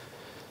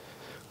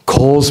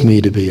 Cause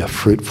me to be a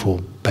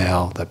fruitful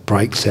bough that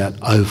breaks out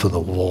over the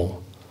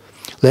wall.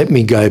 Let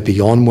me go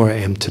beyond where I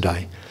am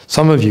today.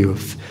 Some of you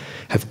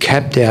have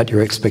capped out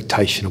your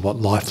expectation of what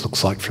life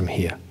looks like from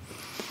here.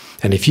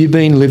 And if you've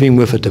been living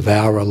with a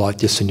devourer like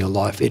this in your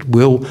life, it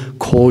will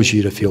cause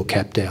you to feel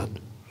capped out.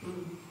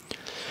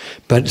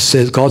 But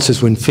God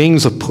says when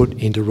things are put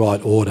into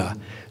right order,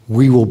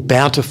 we will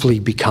bountifully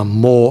become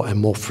more and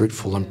more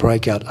fruitful and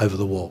break out over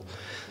the wall.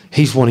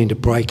 He's wanting to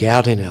break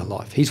out in our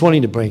life. He's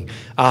wanting to bring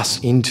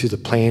us into the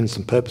plans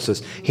and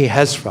purposes he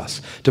has for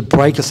us, to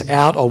break us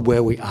out of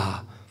where we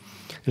are.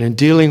 And in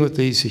dealing with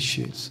these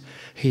issues,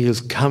 he is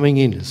coming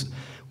in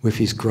with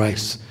his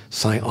grace,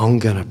 saying, I'm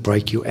going to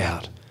break you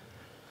out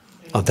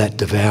of that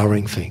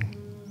devouring thing.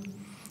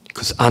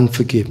 Because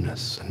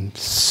unforgiveness and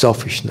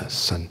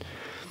selfishness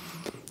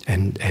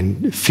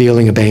and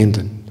feeling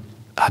abandoned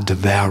are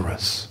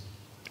devourers.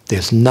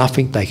 There's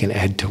nothing they can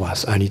add to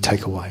us, only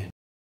take away.